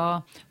Brits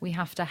are. We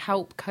have to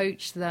help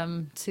coach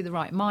them to the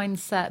right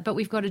mindset, but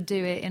we've got to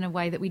do it in a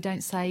way that we don't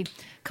say,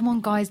 come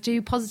on, guys,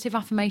 do positive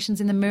affirmations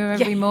in the mirror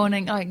every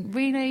morning. Like,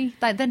 really?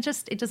 Like, then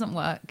just, it doesn't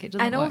work. It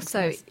doesn't and work.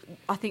 Also,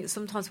 I think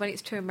sometimes when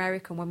it's too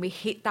American, when we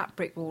hit that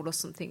brick wall or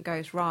something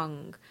goes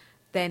wrong,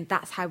 then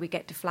that's how we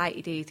get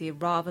deflated easier,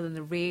 rather than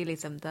the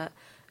realism that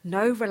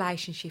no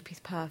relationship is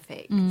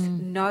perfect.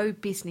 No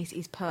business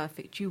is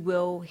perfect. You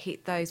will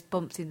hit those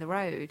bumps in the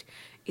road.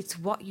 It's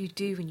what you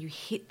do when you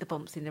hit the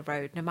bumps in the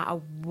road, no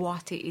matter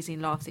what it is in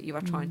life that you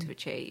are trying to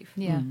achieve.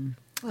 Yeah.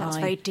 Well, that's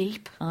very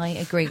deep. I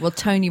agree. Well,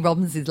 Tony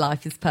Robbins'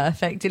 life is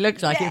perfect. It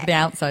looks like it from the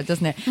outside,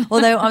 doesn't it?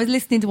 Although I was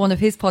listening to one of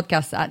his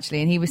podcasts, actually,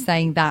 and he was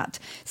saying that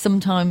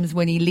sometimes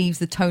when he leaves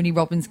the Tony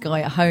Robbins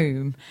guy at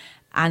home,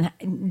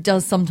 and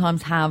does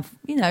sometimes have,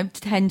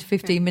 10 to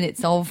 15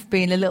 minutes of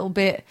being a little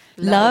bit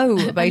low,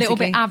 basically. A little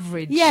bit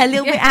average. Yeah, a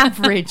little bit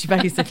average,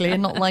 basically,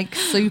 and not like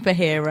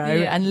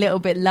superhero, and a little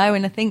bit low.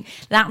 And I think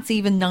that's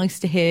even nice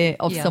to hear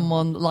of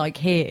someone like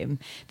him,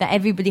 that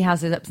everybody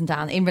has their ups and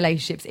downs in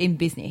relationships, in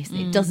business.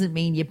 It doesn't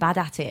mean you're bad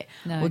at it,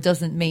 or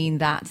doesn't mean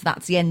that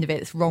that's the end of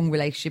it. It's wrong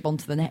relationship, on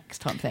to the next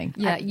type thing.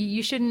 Yeah,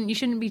 you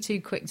shouldn't be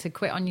too quick to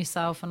quit on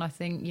yourself. And I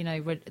think,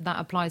 that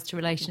applies to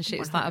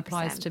relationships, 100%. That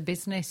applies to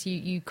business.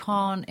 You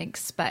can't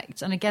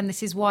expect, and again,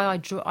 this is why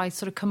I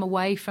sort of come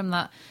away from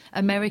that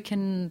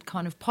American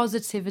kind of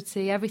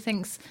positivity.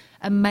 Everything's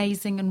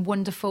amazing and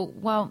wonderful.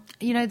 Well,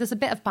 there's a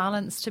bit of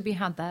balance to be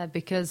had there,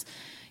 because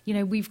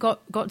we've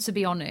got to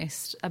be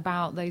honest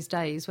about those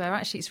days where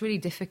actually it's really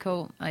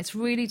difficult. It's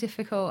really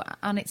difficult,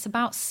 and it's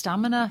about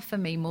stamina for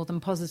me more than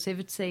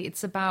positivity.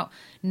 It's about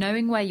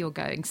knowing where you're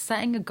going,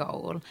 setting a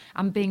goal,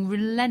 and being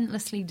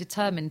relentlessly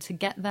determined to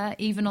get there,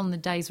 even on the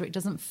days where it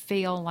doesn't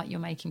feel like you're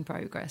making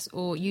progress,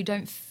 or you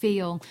don't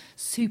feel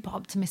super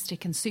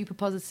optimistic and super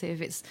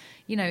positive. It's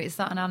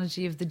that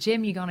analogy of the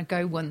gym. You're going to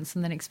go once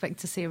and then expect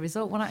to see a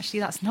result. Well,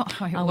 actually, that's not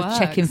how it works. I was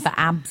checking for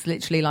abs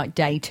literally like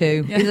day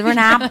 2. Is there an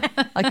ab?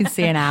 I can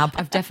see an ab.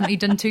 I've definitely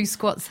done 2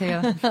 squats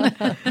here.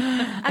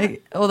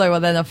 Although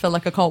then I feel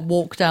like I can't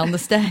walk down the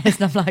stairs,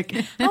 and I'm like,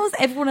 how's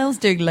everyone else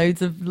doing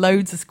loads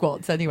of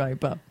squats anyway?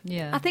 But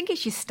I think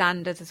it's your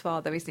standards as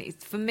well, though, isn't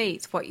it? For me,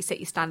 it's what you set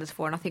your standards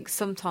for. And I think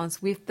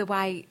sometimes with the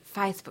way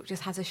Facebook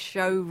just has a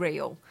show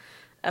reel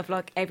of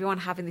like everyone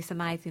having this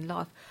amazing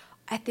life,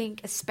 I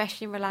think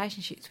especially in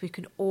relationships we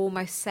can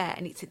almost set,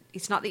 and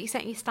it's not that you're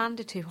setting your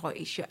standard too high,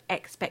 it's your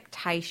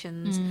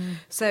expectations.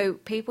 So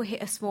people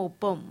hit a small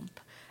bump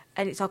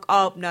and it's like,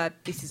 oh no,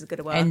 this isn't going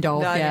to work. End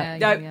of.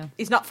 No,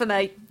 it's not for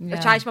me. I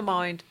changed my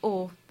mind.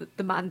 Or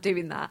the man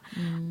doing that.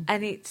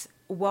 And it's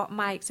what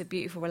makes a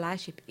beautiful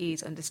relationship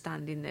is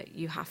understanding that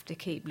you have to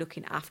keep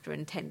looking after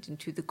and tending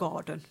to the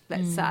garden,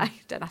 let's say.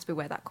 Don't ask me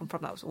where that come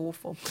from, that was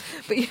awful.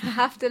 But you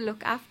have to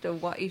look after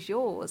what is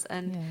yours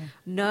and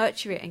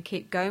nurture it and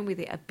keep going with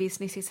it. A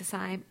business is the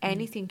same.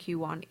 Anything you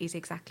want is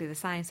exactly the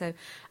same. So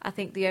I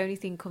think the only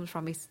thing comes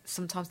from is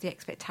sometimes the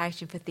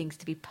expectation for things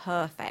to be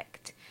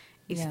perfect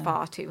is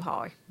far too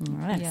high.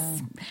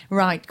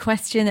 Right,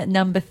 question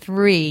number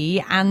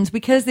 3. And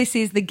because this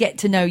is the Get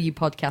to Know You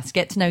podcast,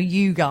 get to know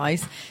you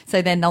guys,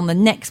 so then on the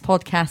next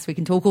podcast we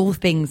can talk all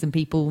things and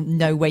people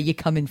know where you're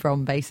coming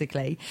from,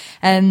 basically.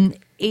 It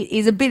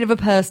is a bit of a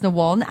personal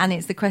one, and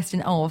it's the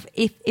question of,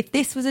 if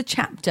this was a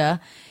chapter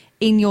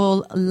in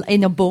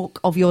a book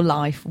of your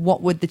life,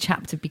 what would the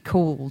chapter be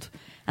called?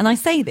 And I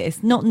say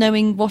this not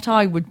knowing what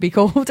I would be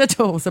called at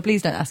all, so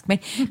please don't ask me.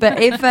 But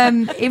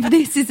if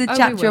this is a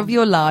chapter of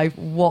your life,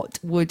 what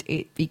would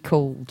it be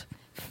called?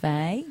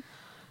 Faye?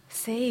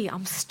 See,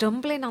 I'm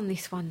stumbling on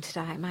this one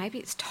today. Maybe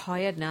it's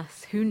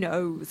tiredness. Who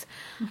knows?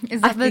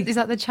 Is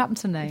that the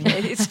chapter name?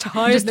 It's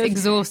tiredness. Just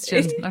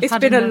exhaustion. It's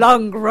been a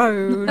long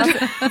road.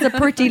 That's a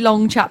pretty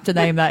long chapter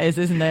name, that is,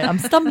 isn't it? I'm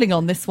stumbling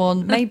on this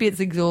one. Maybe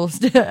it's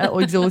exhaustion.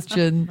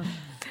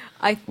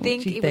 I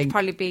think it would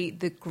probably be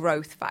the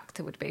growth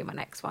factor would be my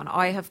next one.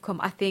 I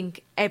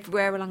think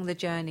everywhere along the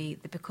journey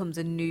there becomes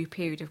a new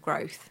period of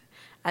growth.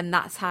 And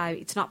that's how,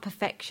 it's not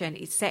perfection,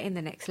 it's setting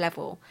the next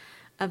level.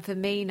 And for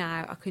me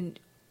now,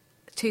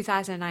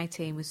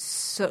 2018 was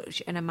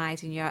such an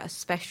amazing year,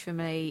 especially for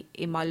me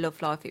in my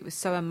love life. It was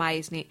so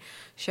amazing. It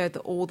showed that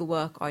all the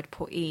work I'd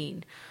put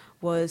in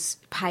was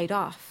paid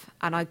off,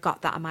 and I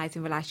got that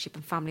amazing relationship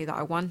and family that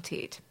I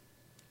wanted.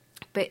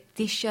 But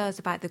this show's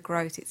about the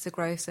growth. It's the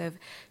growth of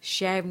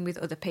sharing with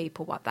other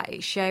people what that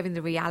is, sharing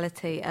the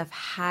reality of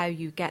how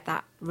you get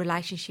that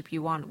relationship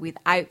you want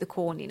without the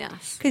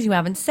corniness. Because you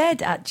haven't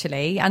said,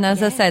 actually, and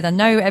as I Yes. said, I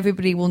know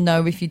everybody will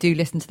know if you do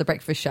listen to the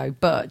breakfast show,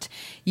 but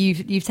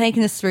you've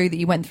taken us through that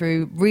you went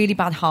through really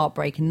bad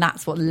heartbreak, and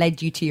that's what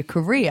led you to your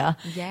career.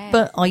 Yes.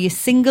 But are you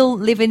single,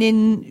 living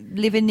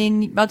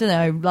in I don't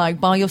know,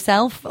 like by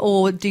yourself,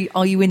 or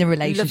are you in a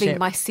relationship? Living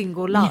my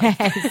single life.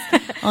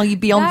 Yes. Are you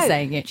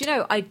Beyonceing No, it? do you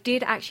know, I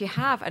did actually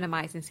have an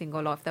amazing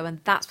single life though, and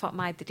that's what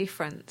made the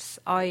difference.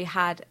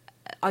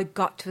 I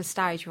got to a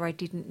stage where I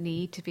didn't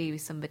need to be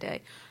with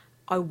somebody.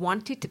 I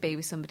wanted to be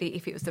with somebody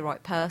if it was the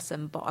right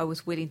person, but I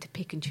was willing to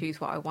pick and choose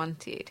what I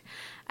wanted.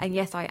 And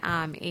yes, I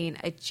am in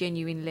a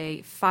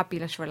genuinely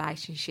fabulous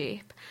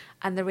relationship.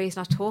 And the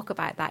reason I talk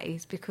about that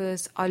is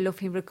because I love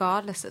him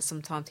regardless that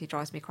sometimes he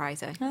drives me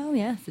crazy. Oh,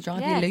 yes, to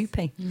drive Yes. you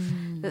loopy.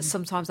 That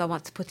sometimes I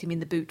want to put him in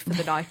the boot for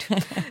the night.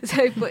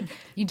 So, but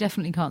You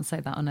definitely can't say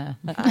that on air.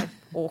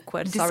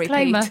 awkward.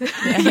 Disclaimer. Sorry,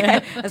 Pete.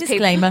 Yeah. As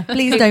Disclaimer,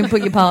 please don't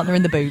put your partner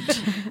in the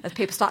boot. As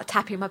people start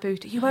tapping my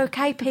boot, are you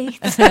okay, Pete?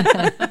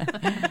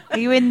 Are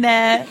you in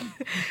there?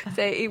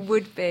 So it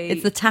would be.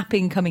 It's the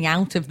tapping coming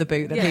out of the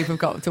boot that people have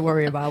got to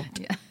worry about.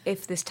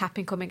 If there's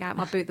tapping coming out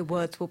my boot, the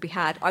words will be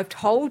had. I've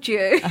told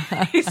you,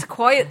 it's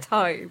quiet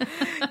time.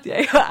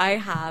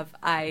 Yeah,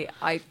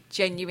 I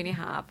genuinely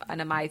have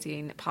an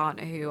amazing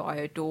partner who I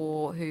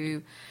adore,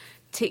 who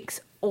ticks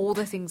all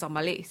the things on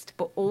my list,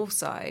 but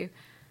also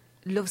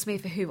loves me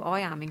for who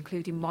I am,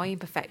 including my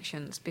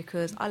imperfections,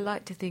 because I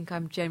like to think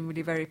I'm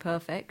generally very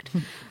perfect,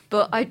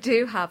 but I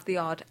do have the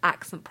odd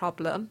accent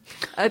problem.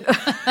 And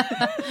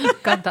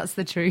God, that's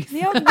the truth.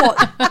 The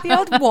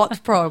odd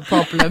what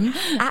problem?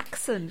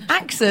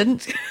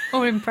 Accent?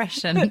 Or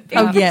impression.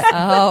 Oh, yeah.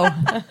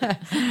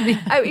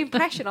 Oh.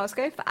 Impression. I was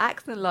going for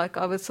accent like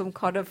I was some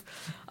kind of...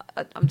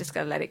 I'm just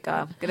going to let it go.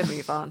 I'm going to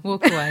move on.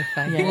 Walk away,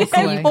 Faye. Yeah, Walk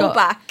so away. you've Pull got-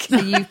 back. So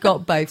you've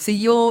got both. So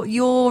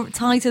your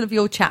title of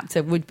your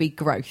chapter would be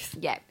growth.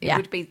 Yeah, it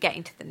would be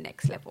getting to the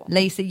next level.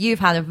 Lisa, you've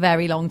had a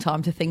very long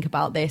time to think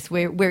about this.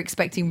 We're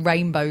expecting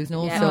rainbows and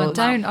all Yeah. No, I sorts.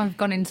 don't. I've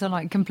gone into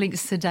like complete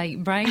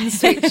sedate brain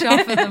switch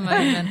off at the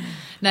moment.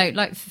 No,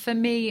 like for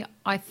me,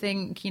 I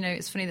think,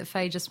 it's funny that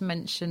Faye just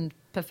mentioned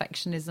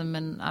perfectionism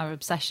and our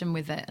obsession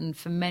with it. And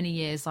for many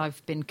years,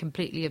 I've been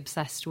completely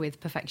obsessed with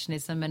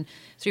perfectionism. And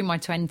through my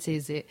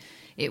 20s,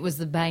 it was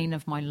the bane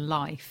of my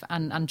life,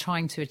 and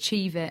trying to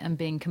achieve it and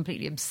being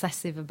completely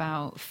obsessive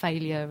about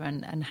failure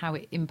and how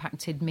it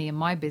impacted me and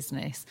my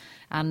business.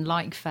 And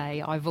like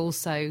Faye, I've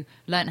also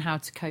learned how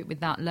to cope with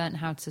that, learned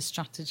how to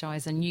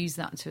strategize and use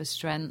that to a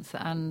strength.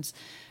 And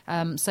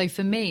so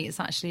for me, it's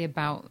actually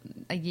about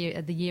the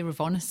year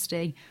of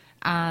honesty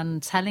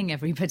and telling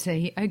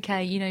everybody,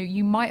 okay,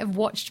 you might have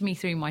watched me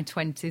through my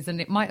 20s and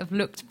it might have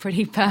looked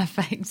pretty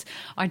perfect.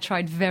 I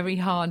tried very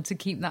hard to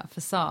keep that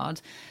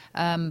facade.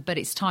 But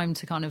it's time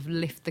to kind of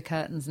lift the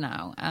curtains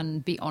now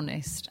and be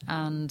honest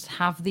and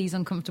have these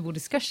uncomfortable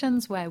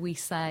discussions where we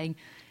say,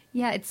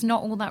 yeah, it's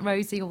not all that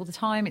rosy all the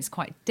time. It's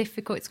quite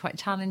difficult. It's quite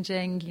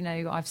challenging.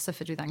 I've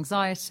suffered with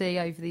anxiety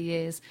over the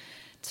years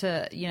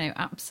to,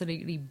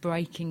 absolutely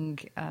breaking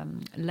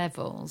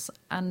levels.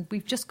 And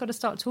we've just got to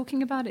start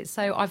talking about it.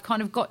 So I've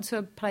kind of got to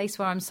a place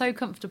where I'm so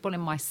comfortable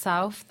in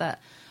myself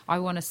that I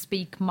want to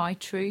speak my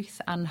truth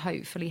and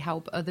hopefully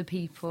help other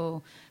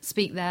people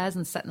speak theirs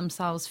and set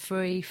themselves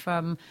free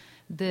from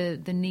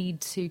the need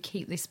to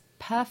keep this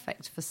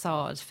perfect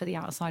facade for the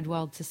outside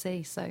world to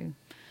see. So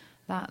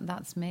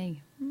that's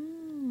me.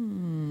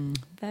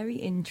 Very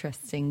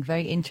interesting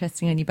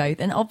on you both.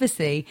 And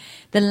obviously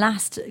the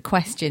last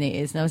question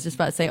is, and I was just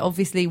about to say,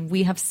 obviously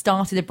we have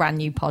started a brand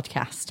new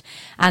podcast,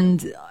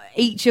 and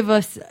each of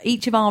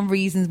our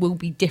reasons will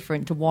be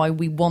different to why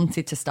we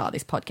wanted to start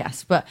this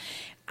podcast. But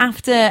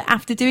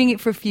after doing it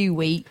for a few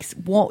weeks,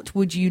 what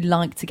would you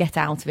like to get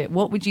out of it?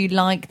 What would you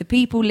like the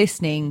people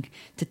listening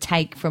to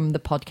take from the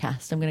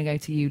podcast? I'm going to go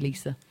to you,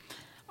 Lisa.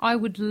 I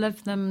would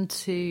love them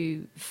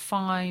to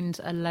find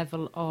a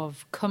level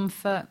of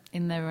comfort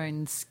in their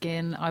own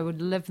skin. I would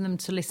love them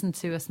to listen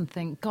to us and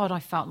think, God, I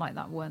felt like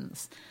that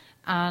once.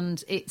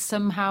 And it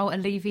somehow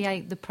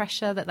alleviate the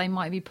pressure that they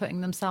might be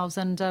putting themselves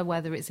under,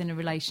 whether it's in a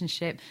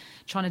relationship,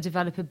 trying to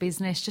develop a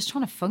business, just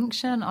trying to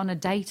function on a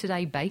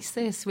day-to-day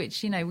basis,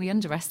 which, we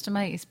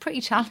underestimate. It's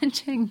pretty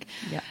challenging.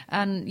 Yeah.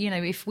 And,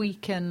 if we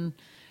can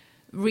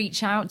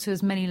reach out to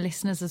as many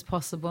listeners as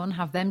possible and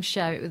have them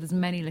share it with as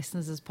many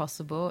listeners as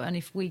possible. And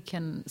if we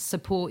can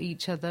support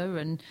each other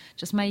and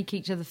just make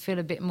each other feel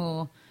a bit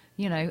more,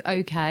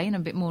 okay and a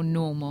bit more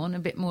normal and a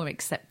bit more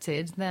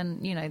accepted, then,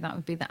 that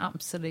would be the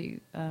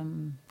absolute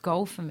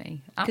goal for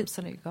me.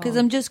 Absolute goal. Because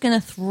I'm just going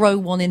to throw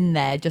one in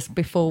there just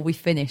before we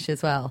finish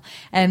as well.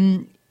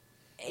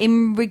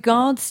 in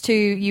regards to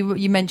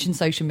you mentioned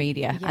social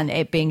media and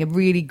it being a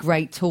really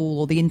great tool,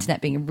 or the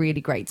internet being a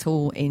really great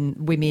tool in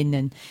women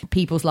and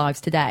people's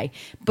lives today.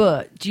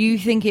 But do you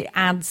think it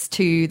adds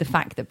to the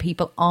fact that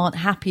people aren't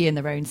happy in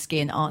their own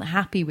skin, aren't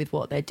happy with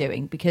what they're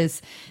doing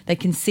because they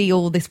can see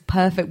all this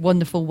perfect,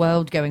 wonderful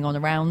world going on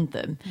around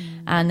them?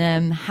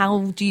 And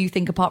how do you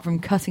think, apart from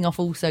cutting off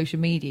all social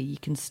media, you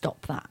can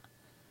stop that?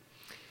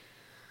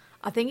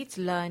 I think it's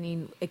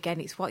learning,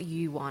 again, it's what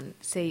you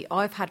want. See,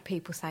 I've had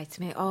people say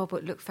to me, oh,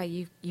 but look,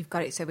 Faye, you've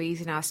got it so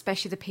easy now,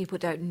 especially the people who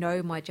don't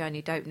know my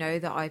journey, don't know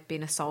that I've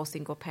been a sole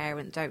single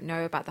parent, don't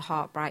know about the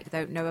heartbreak,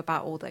 don't know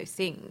about all those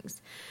things,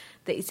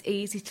 that it's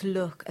easy to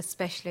look,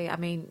 especially, I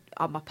mean,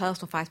 on my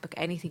personal Facebook,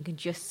 anything, can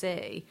just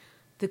see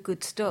the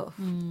good stuff.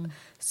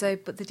 So,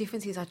 but the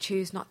difference is I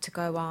choose not to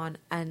go on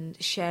and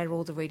share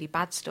all the really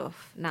bad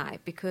stuff now,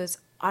 because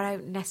I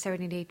don't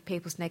necessarily need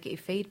people's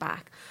negative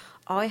feedback.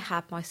 I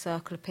have my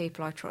circle of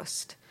people I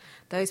trust,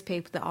 those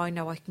people that I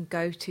know I can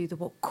go to that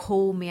will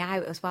call me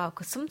out as well,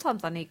 because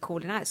sometimes I need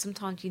calling out.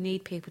 Sometimes you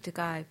need people to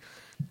go,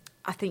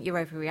 I think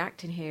you're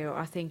overreacting here, or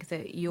I think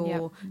that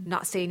you're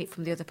not seeing it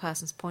from the other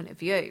person's point of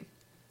view.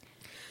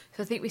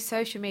 So I think with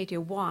social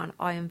media, one,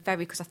 I am very,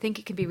 because I think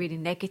it can be really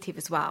negative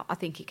as well. I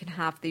think it can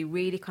have the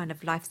really kind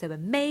of life so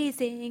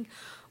amazing,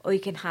 or you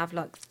can have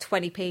like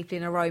 20 people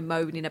in a row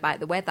moaning about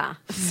the weather.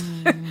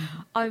 So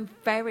I'm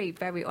very,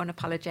 very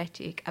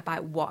unapologetic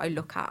about what I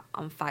look at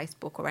on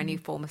Facebook or any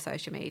form of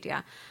social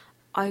media.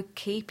 I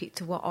keep it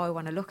to what I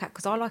want to look at,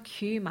 because I like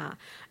humour.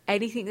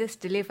 Anything that's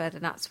delivered,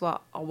 and that's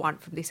what I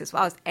want from this as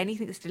well, is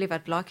anything that's delivered,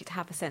 I'd like it to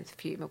have a sense of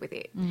humour with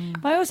it.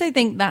 I also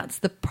think that's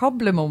the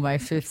problem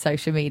almost with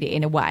social media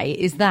in a way,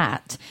 is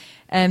that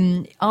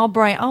our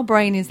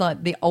brain is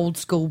like the old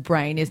school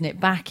brain, isn't it?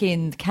 Back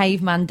in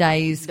caveman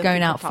days, Looking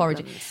going for out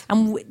foraging. problems.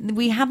 And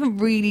we haven't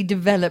really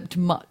developed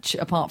much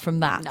apart from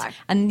that. No.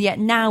 And yet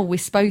now we're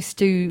supposed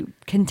to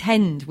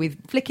contend with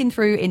flicking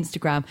through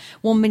Instagram.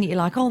 1 minute you're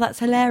like, oh, that's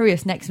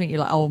hilarious. Next minute you're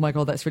like, oh my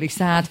God, that's really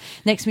sad.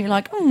 Next minute you're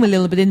like, oh, I'm a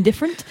little bit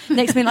indifferent.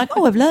 Next minute like,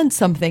 oh, I've learned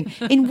something.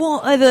 In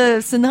what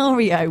other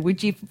scenario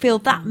would you feel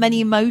that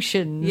many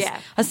emotions? Yeah.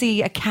 I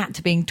see a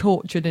cat being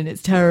tortured and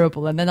it's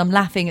terrible, and then I'm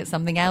laughing at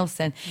something else,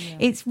 and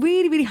it's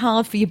really, really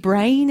hard for your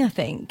brain, I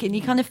think. And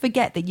you kind of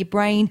forget that your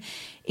brain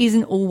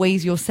isn't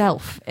always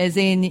yourself, as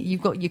in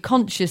you've got your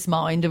conscious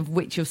mind of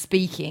which you're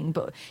speaking,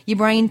 but your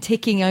brain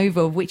ticking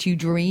over of which you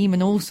dream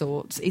and all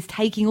sorts is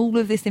taking all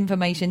of this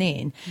information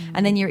in,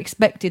 and then you're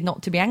expected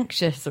not to be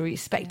anxious, or you're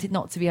expected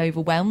not to be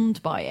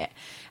overwhelmed by it.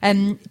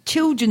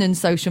 Children and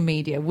social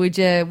media, would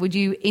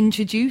you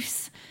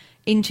introduce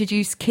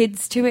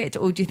kids to it,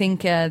 or do you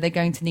think they're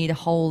going to need a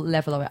whole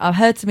level of it? I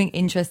heard something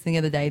interesting the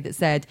other day that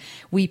said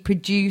we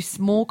produce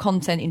more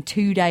content in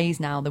 2 days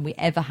now than we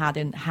ever have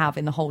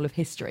in the whole of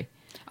history.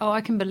 Oh,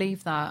 I can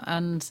believe that.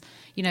 And,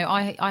 you know,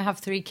 I have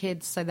 3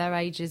 kids, so their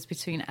ages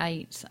between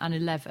 8 and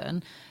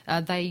 11.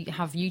 They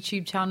have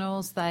YouTube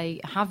channels. They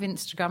have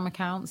Instagram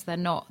accounts.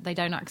 They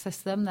don't access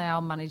them. They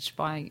are managed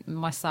by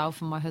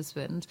myself and my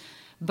husband.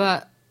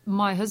 But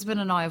my husband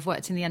and I have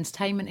worked in the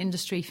entertainment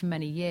industry for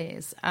many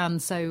years.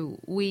 And so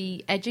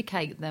we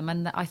educate them,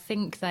 and I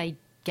think they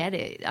get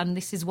it. And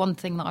this is one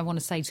thing that I want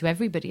to say to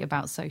everybody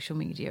about social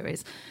media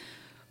is,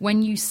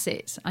 when you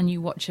sit and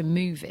you watch a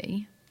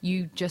movie,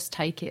 you just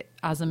take it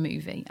as a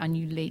movie and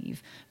you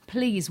leave.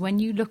 Please, when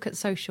you look at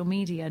social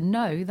media,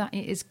 know that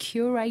it is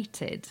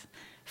curated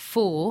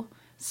for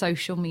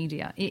social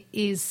media. It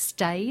is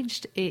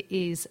staged. It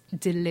is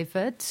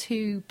delivered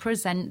to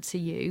present to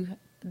you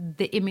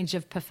the image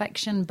of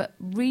perfection, but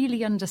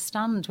really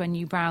understand when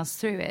you browse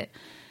through it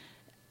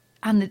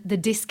and the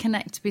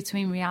disconnect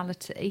between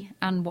reality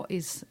and what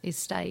is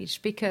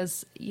staged.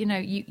 Because, you know,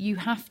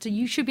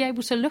 you should be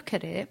able to look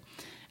at it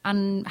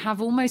and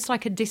have almost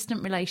like a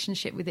distant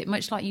relationship with it,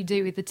 much like you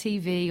do with the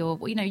TV,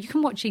 or, you know, you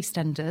can watch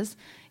EastEnders.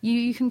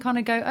 You can kind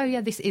of go, oh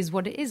yeah, this is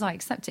what it is. I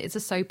accept it. It's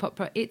a soap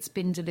opera. It's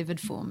been delivered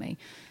for me.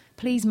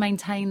 Please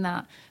maintain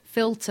that.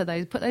 Filter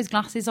those, put those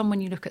glasses on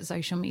when you look at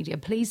social media.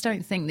 Please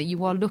don't think that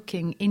you are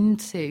looking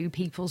into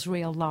people's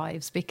real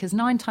lives, because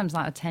 9 times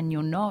out of 10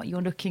 you're not.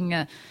 You're looking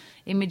at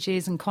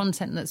images and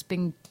content that's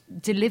been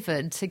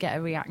delivered to get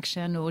a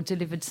reaction, or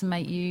delivered to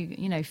make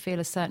you know, feel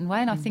a certain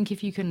way. And I think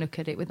if you can look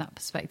at it with that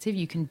perspective,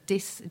 you can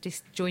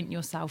disjoint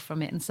yourself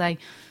from it and say,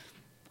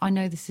 I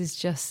know this is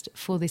just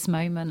for this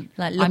moment.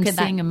 Like, look I'm at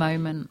seeing that a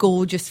moment.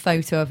 gorgeous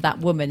photo of that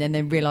woman, and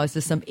then realise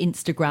there's some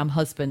Instagram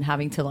husband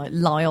having to like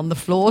lie on the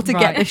floor to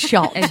get the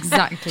shot.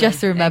 Exactly.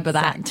 Just to remember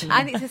Exactly. that.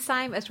 And it's the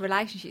same as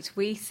relationships.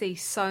 We see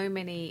so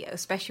many,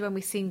 especially when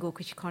we're single,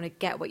 because you kind of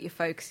get what you're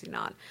focusing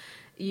on.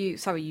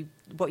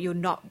 What you're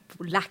not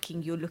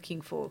lacking, you're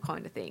looking for,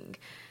 kind of thing.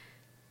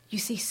 You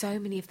see so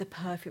many of the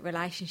perfect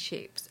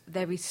relationships.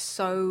 There is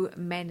so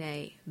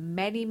many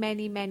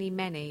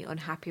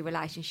unhappy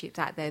relationships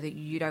out there that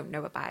you don't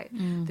know about.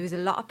 There is a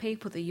lot of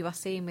people that you are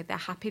seeing with their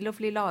happy,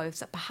 lovely lives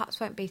that perhaps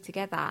won't be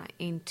together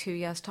in 2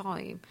 years'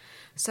 time.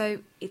 So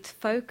it's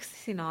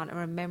focusing on and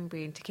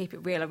remembering to keep it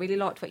real. I really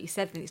liked what you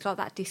said, and it's like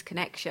that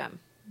disconnection.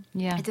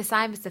 Yeah. It's the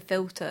same as the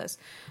filters.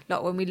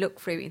 Like when we look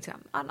through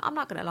Instagram, I'm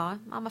not going to lie,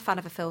 I'm a fan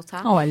of a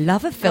filter. Oh, I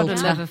love a filter.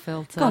 Gotta love a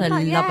filter. Gotta I'm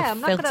love not, a I'm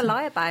not filter. going to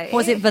lie about it.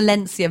 Was it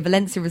Valencia?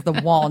 Valencia is the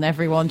one,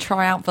 everyone.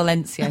 Try out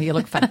Valencia. You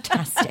look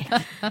fantastic.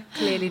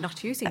 Clearly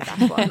not using that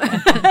one.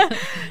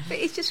 But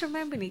it's just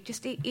remembering it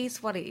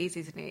is what it is,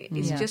 isn't it?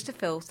 It's just a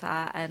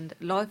filter, and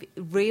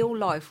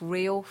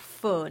real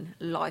fun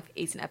life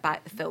isn't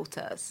about the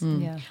filters.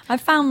 Yeah. I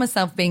found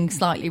myself being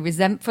slightly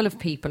resentful of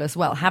people as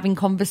well, having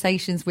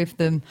conversations with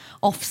them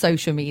off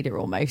social media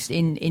almost,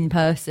 in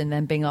person,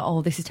 then being like,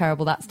 oh, this is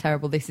terrible, that's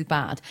terrible, this is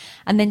bad.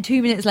 And then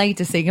 2 minutes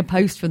later seeing a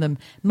post from them,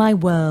 my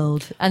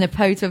world, and a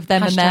photo of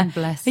them and their...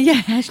 Bless.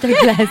 Yeah, hashtag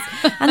bless.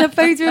 And a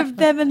photo of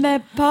them and their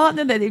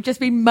partner that they've just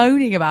been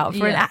moaning about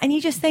for and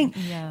you just think,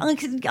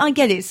 I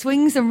get it,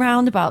 swings and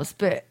roundabouts,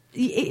 but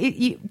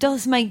it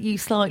does make you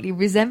slightly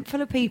resentful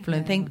of people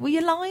and think, well,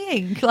 you're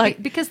lying.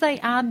 Like, because they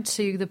add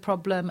to the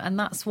problem, and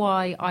that's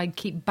why I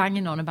keep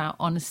banging on about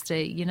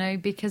honesty, you know,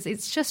 because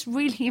it's just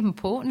really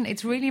important.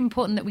 It's really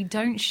important that we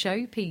don't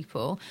show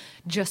people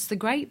just the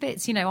great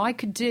bits. You know, I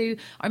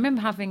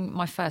remember having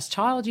my first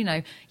child, you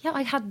know,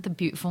 I had the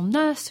beautiful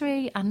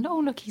nursery, and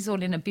oh, look, he's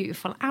all in a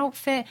beautiful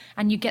outfit,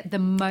 and you get the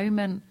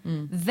moment.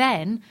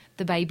 Then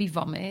the baby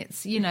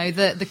vomits, you know,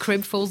 the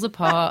crib falls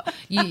apart,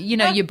 you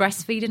know, you're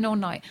breastfeeding all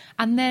night.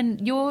 And then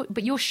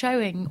you're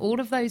showing all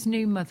of those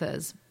new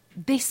mothers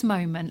this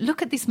moment.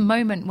 Look at this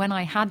moment when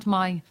I had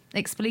my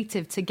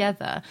expletive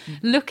together.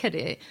 Look at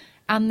it.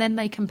 And then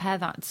they compare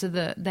that to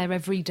their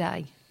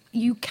everyday.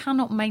 You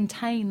cannot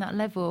maintain that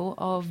level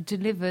of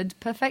delivered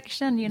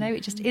perfection. You know,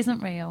 it just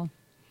isn't real.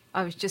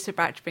 I was just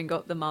about to bring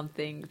up the mum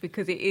thing,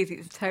 because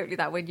it's totally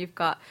that when you've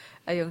got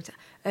a young...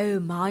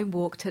 mine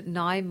walked at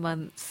 9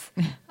 months.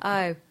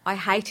 I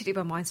hated it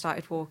when mine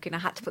started walking. I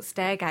had to put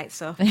stair gates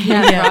up.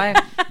 right.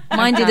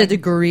 Mine did a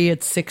degree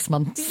at 6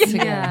 months.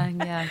 Yeah.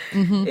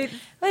 Mm-hmm.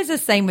 Well, it's the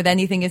same with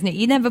anything, isn't it?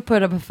 You never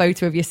put up a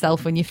photo of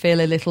yourself when you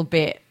feel a little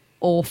bit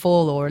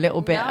awful or a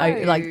little bit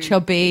like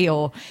chubby,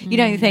 or you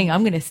don't think,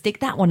 I'm going to stick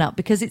that one up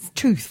because it's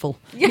truthful.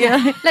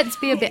 Yeah. Let's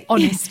be a bit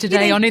honest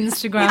today on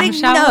Instagram,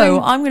 shall we?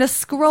 I'm going to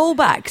scroll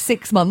back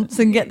 6 months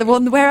and get the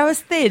one where I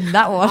was thin,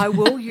 that one. I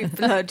will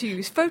learn to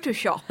use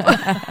Photoshop.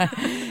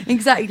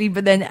 Exactly.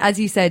 But then, as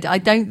you said, I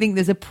don't think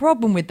there's a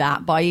problem with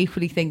that, but I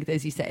equally think,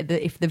 as you said,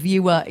 that if the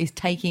viewer is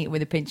taking it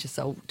with a pinch of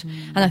salt,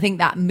 and I think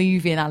that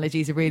movie analogy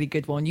is a really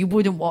good one. You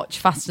wouldn't watch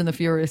Fast and the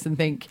Furious and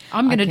think,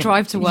 I'm going to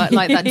drive to work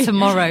like that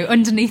tomorrow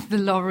underneath the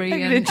lorry.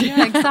 And,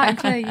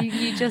 exactly.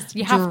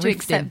 You have to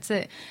accept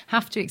it.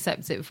 Have to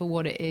accept it for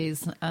what it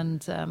is. And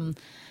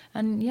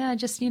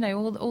just, you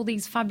know, all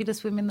these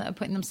fabulous women that are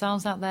putting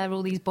themselves out there,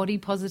 all these body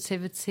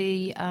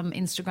positivity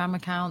Instagram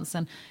accounts,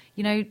 and,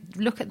 you know,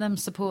 look at them,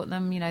 support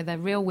them. You know, they're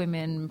real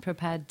women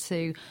prepared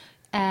to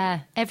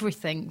air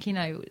everything, you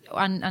know,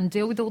 and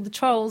deal with all the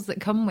trolls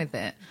that come with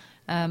it.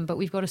 But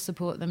we've got to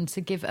support them to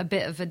give a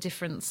bit of a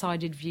different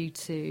sided view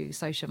to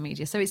social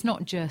media. So it's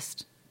not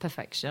just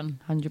perfection.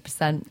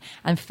 100%.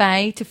 And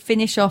Faye, to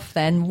finish off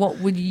then, what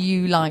would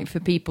you like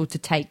for people to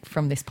take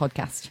from this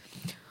podcast?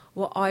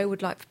 What I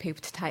would like for people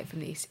to take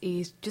from this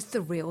is just the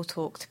real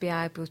talk, to be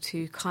able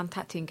to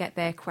contact and get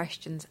their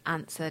questions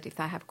answered if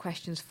they have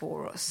questions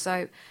for us.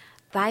 So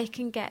they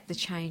can get the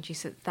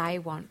changes that they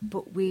want,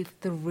 but with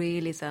the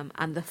realism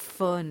and the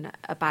fun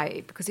about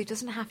it, because it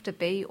doesn't have to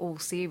be all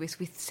serious.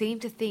 We seem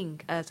to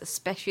think,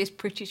 especially as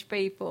British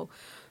people,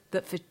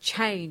 that for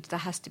change there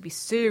has to be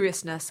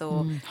seriousness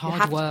or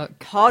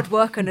hard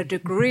work and a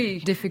degree.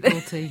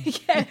 Difficulty.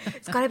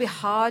 It's got to be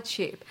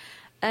hardship.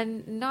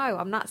 And no,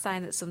 I'm not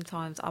saying that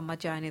sometimes on my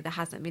journey there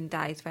hasn't been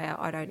days where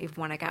I don't even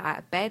want to get out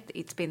of bed.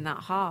 It's been that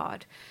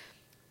hard.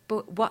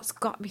 But what's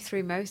got me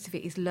through most of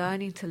it is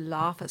learning to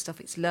laugh at stuff.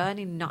 It's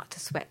learning not to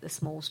sweat the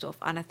small stuff.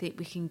 And I think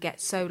we can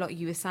get so, like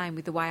you were saying,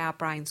 with the way our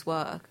brains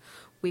work,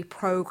 we're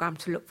programmed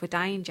to look for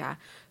danger.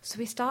 So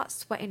we start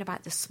sweating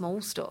about the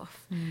small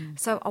stuff.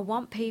 So I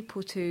want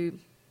people to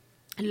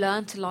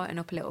learn to lighten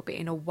up a little bit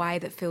in a way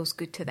that feels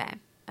good to them,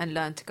 and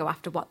learn to go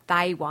after what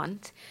they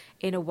want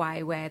in a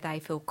way where they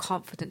feel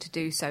confident to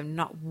do so,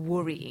 not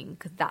worrying,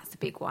 because that's the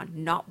big one,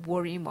 not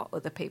worrying what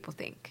other people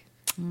think.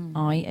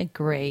 I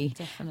agree.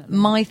 Definitely.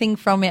 My thing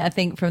from it, I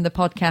think, from the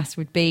podcast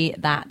would be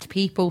that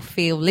people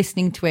feel,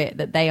 listening to it,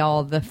 that they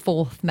are the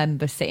fourth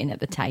member sitting at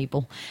the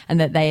table, and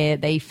that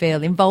they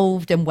feel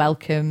involved and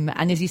welcome.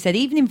 And as you said,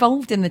 even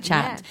involved in the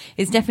chat.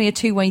 It's definitely a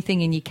two-way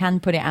thing, and you can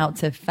put it out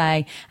to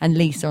Faye and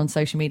Lisa on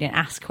social media and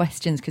ask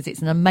questions, because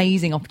it's an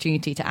amazing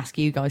opportunity to ask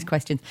you guys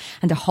questions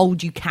and to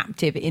hold you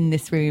captive in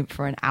this room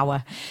for an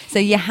hour. So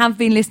you have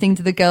been listening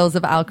to the Girls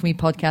of Alchemy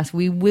podcast.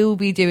 We will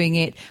be doing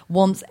it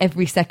once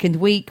every second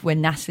week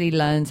when Natalie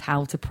learns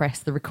how to press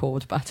the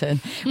record button.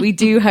 We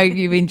do hope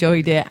you've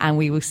enjoyed it, and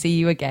we will see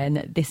you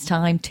again this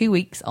time 2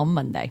 weeks on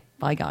Monday.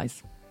 Bye,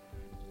 guys.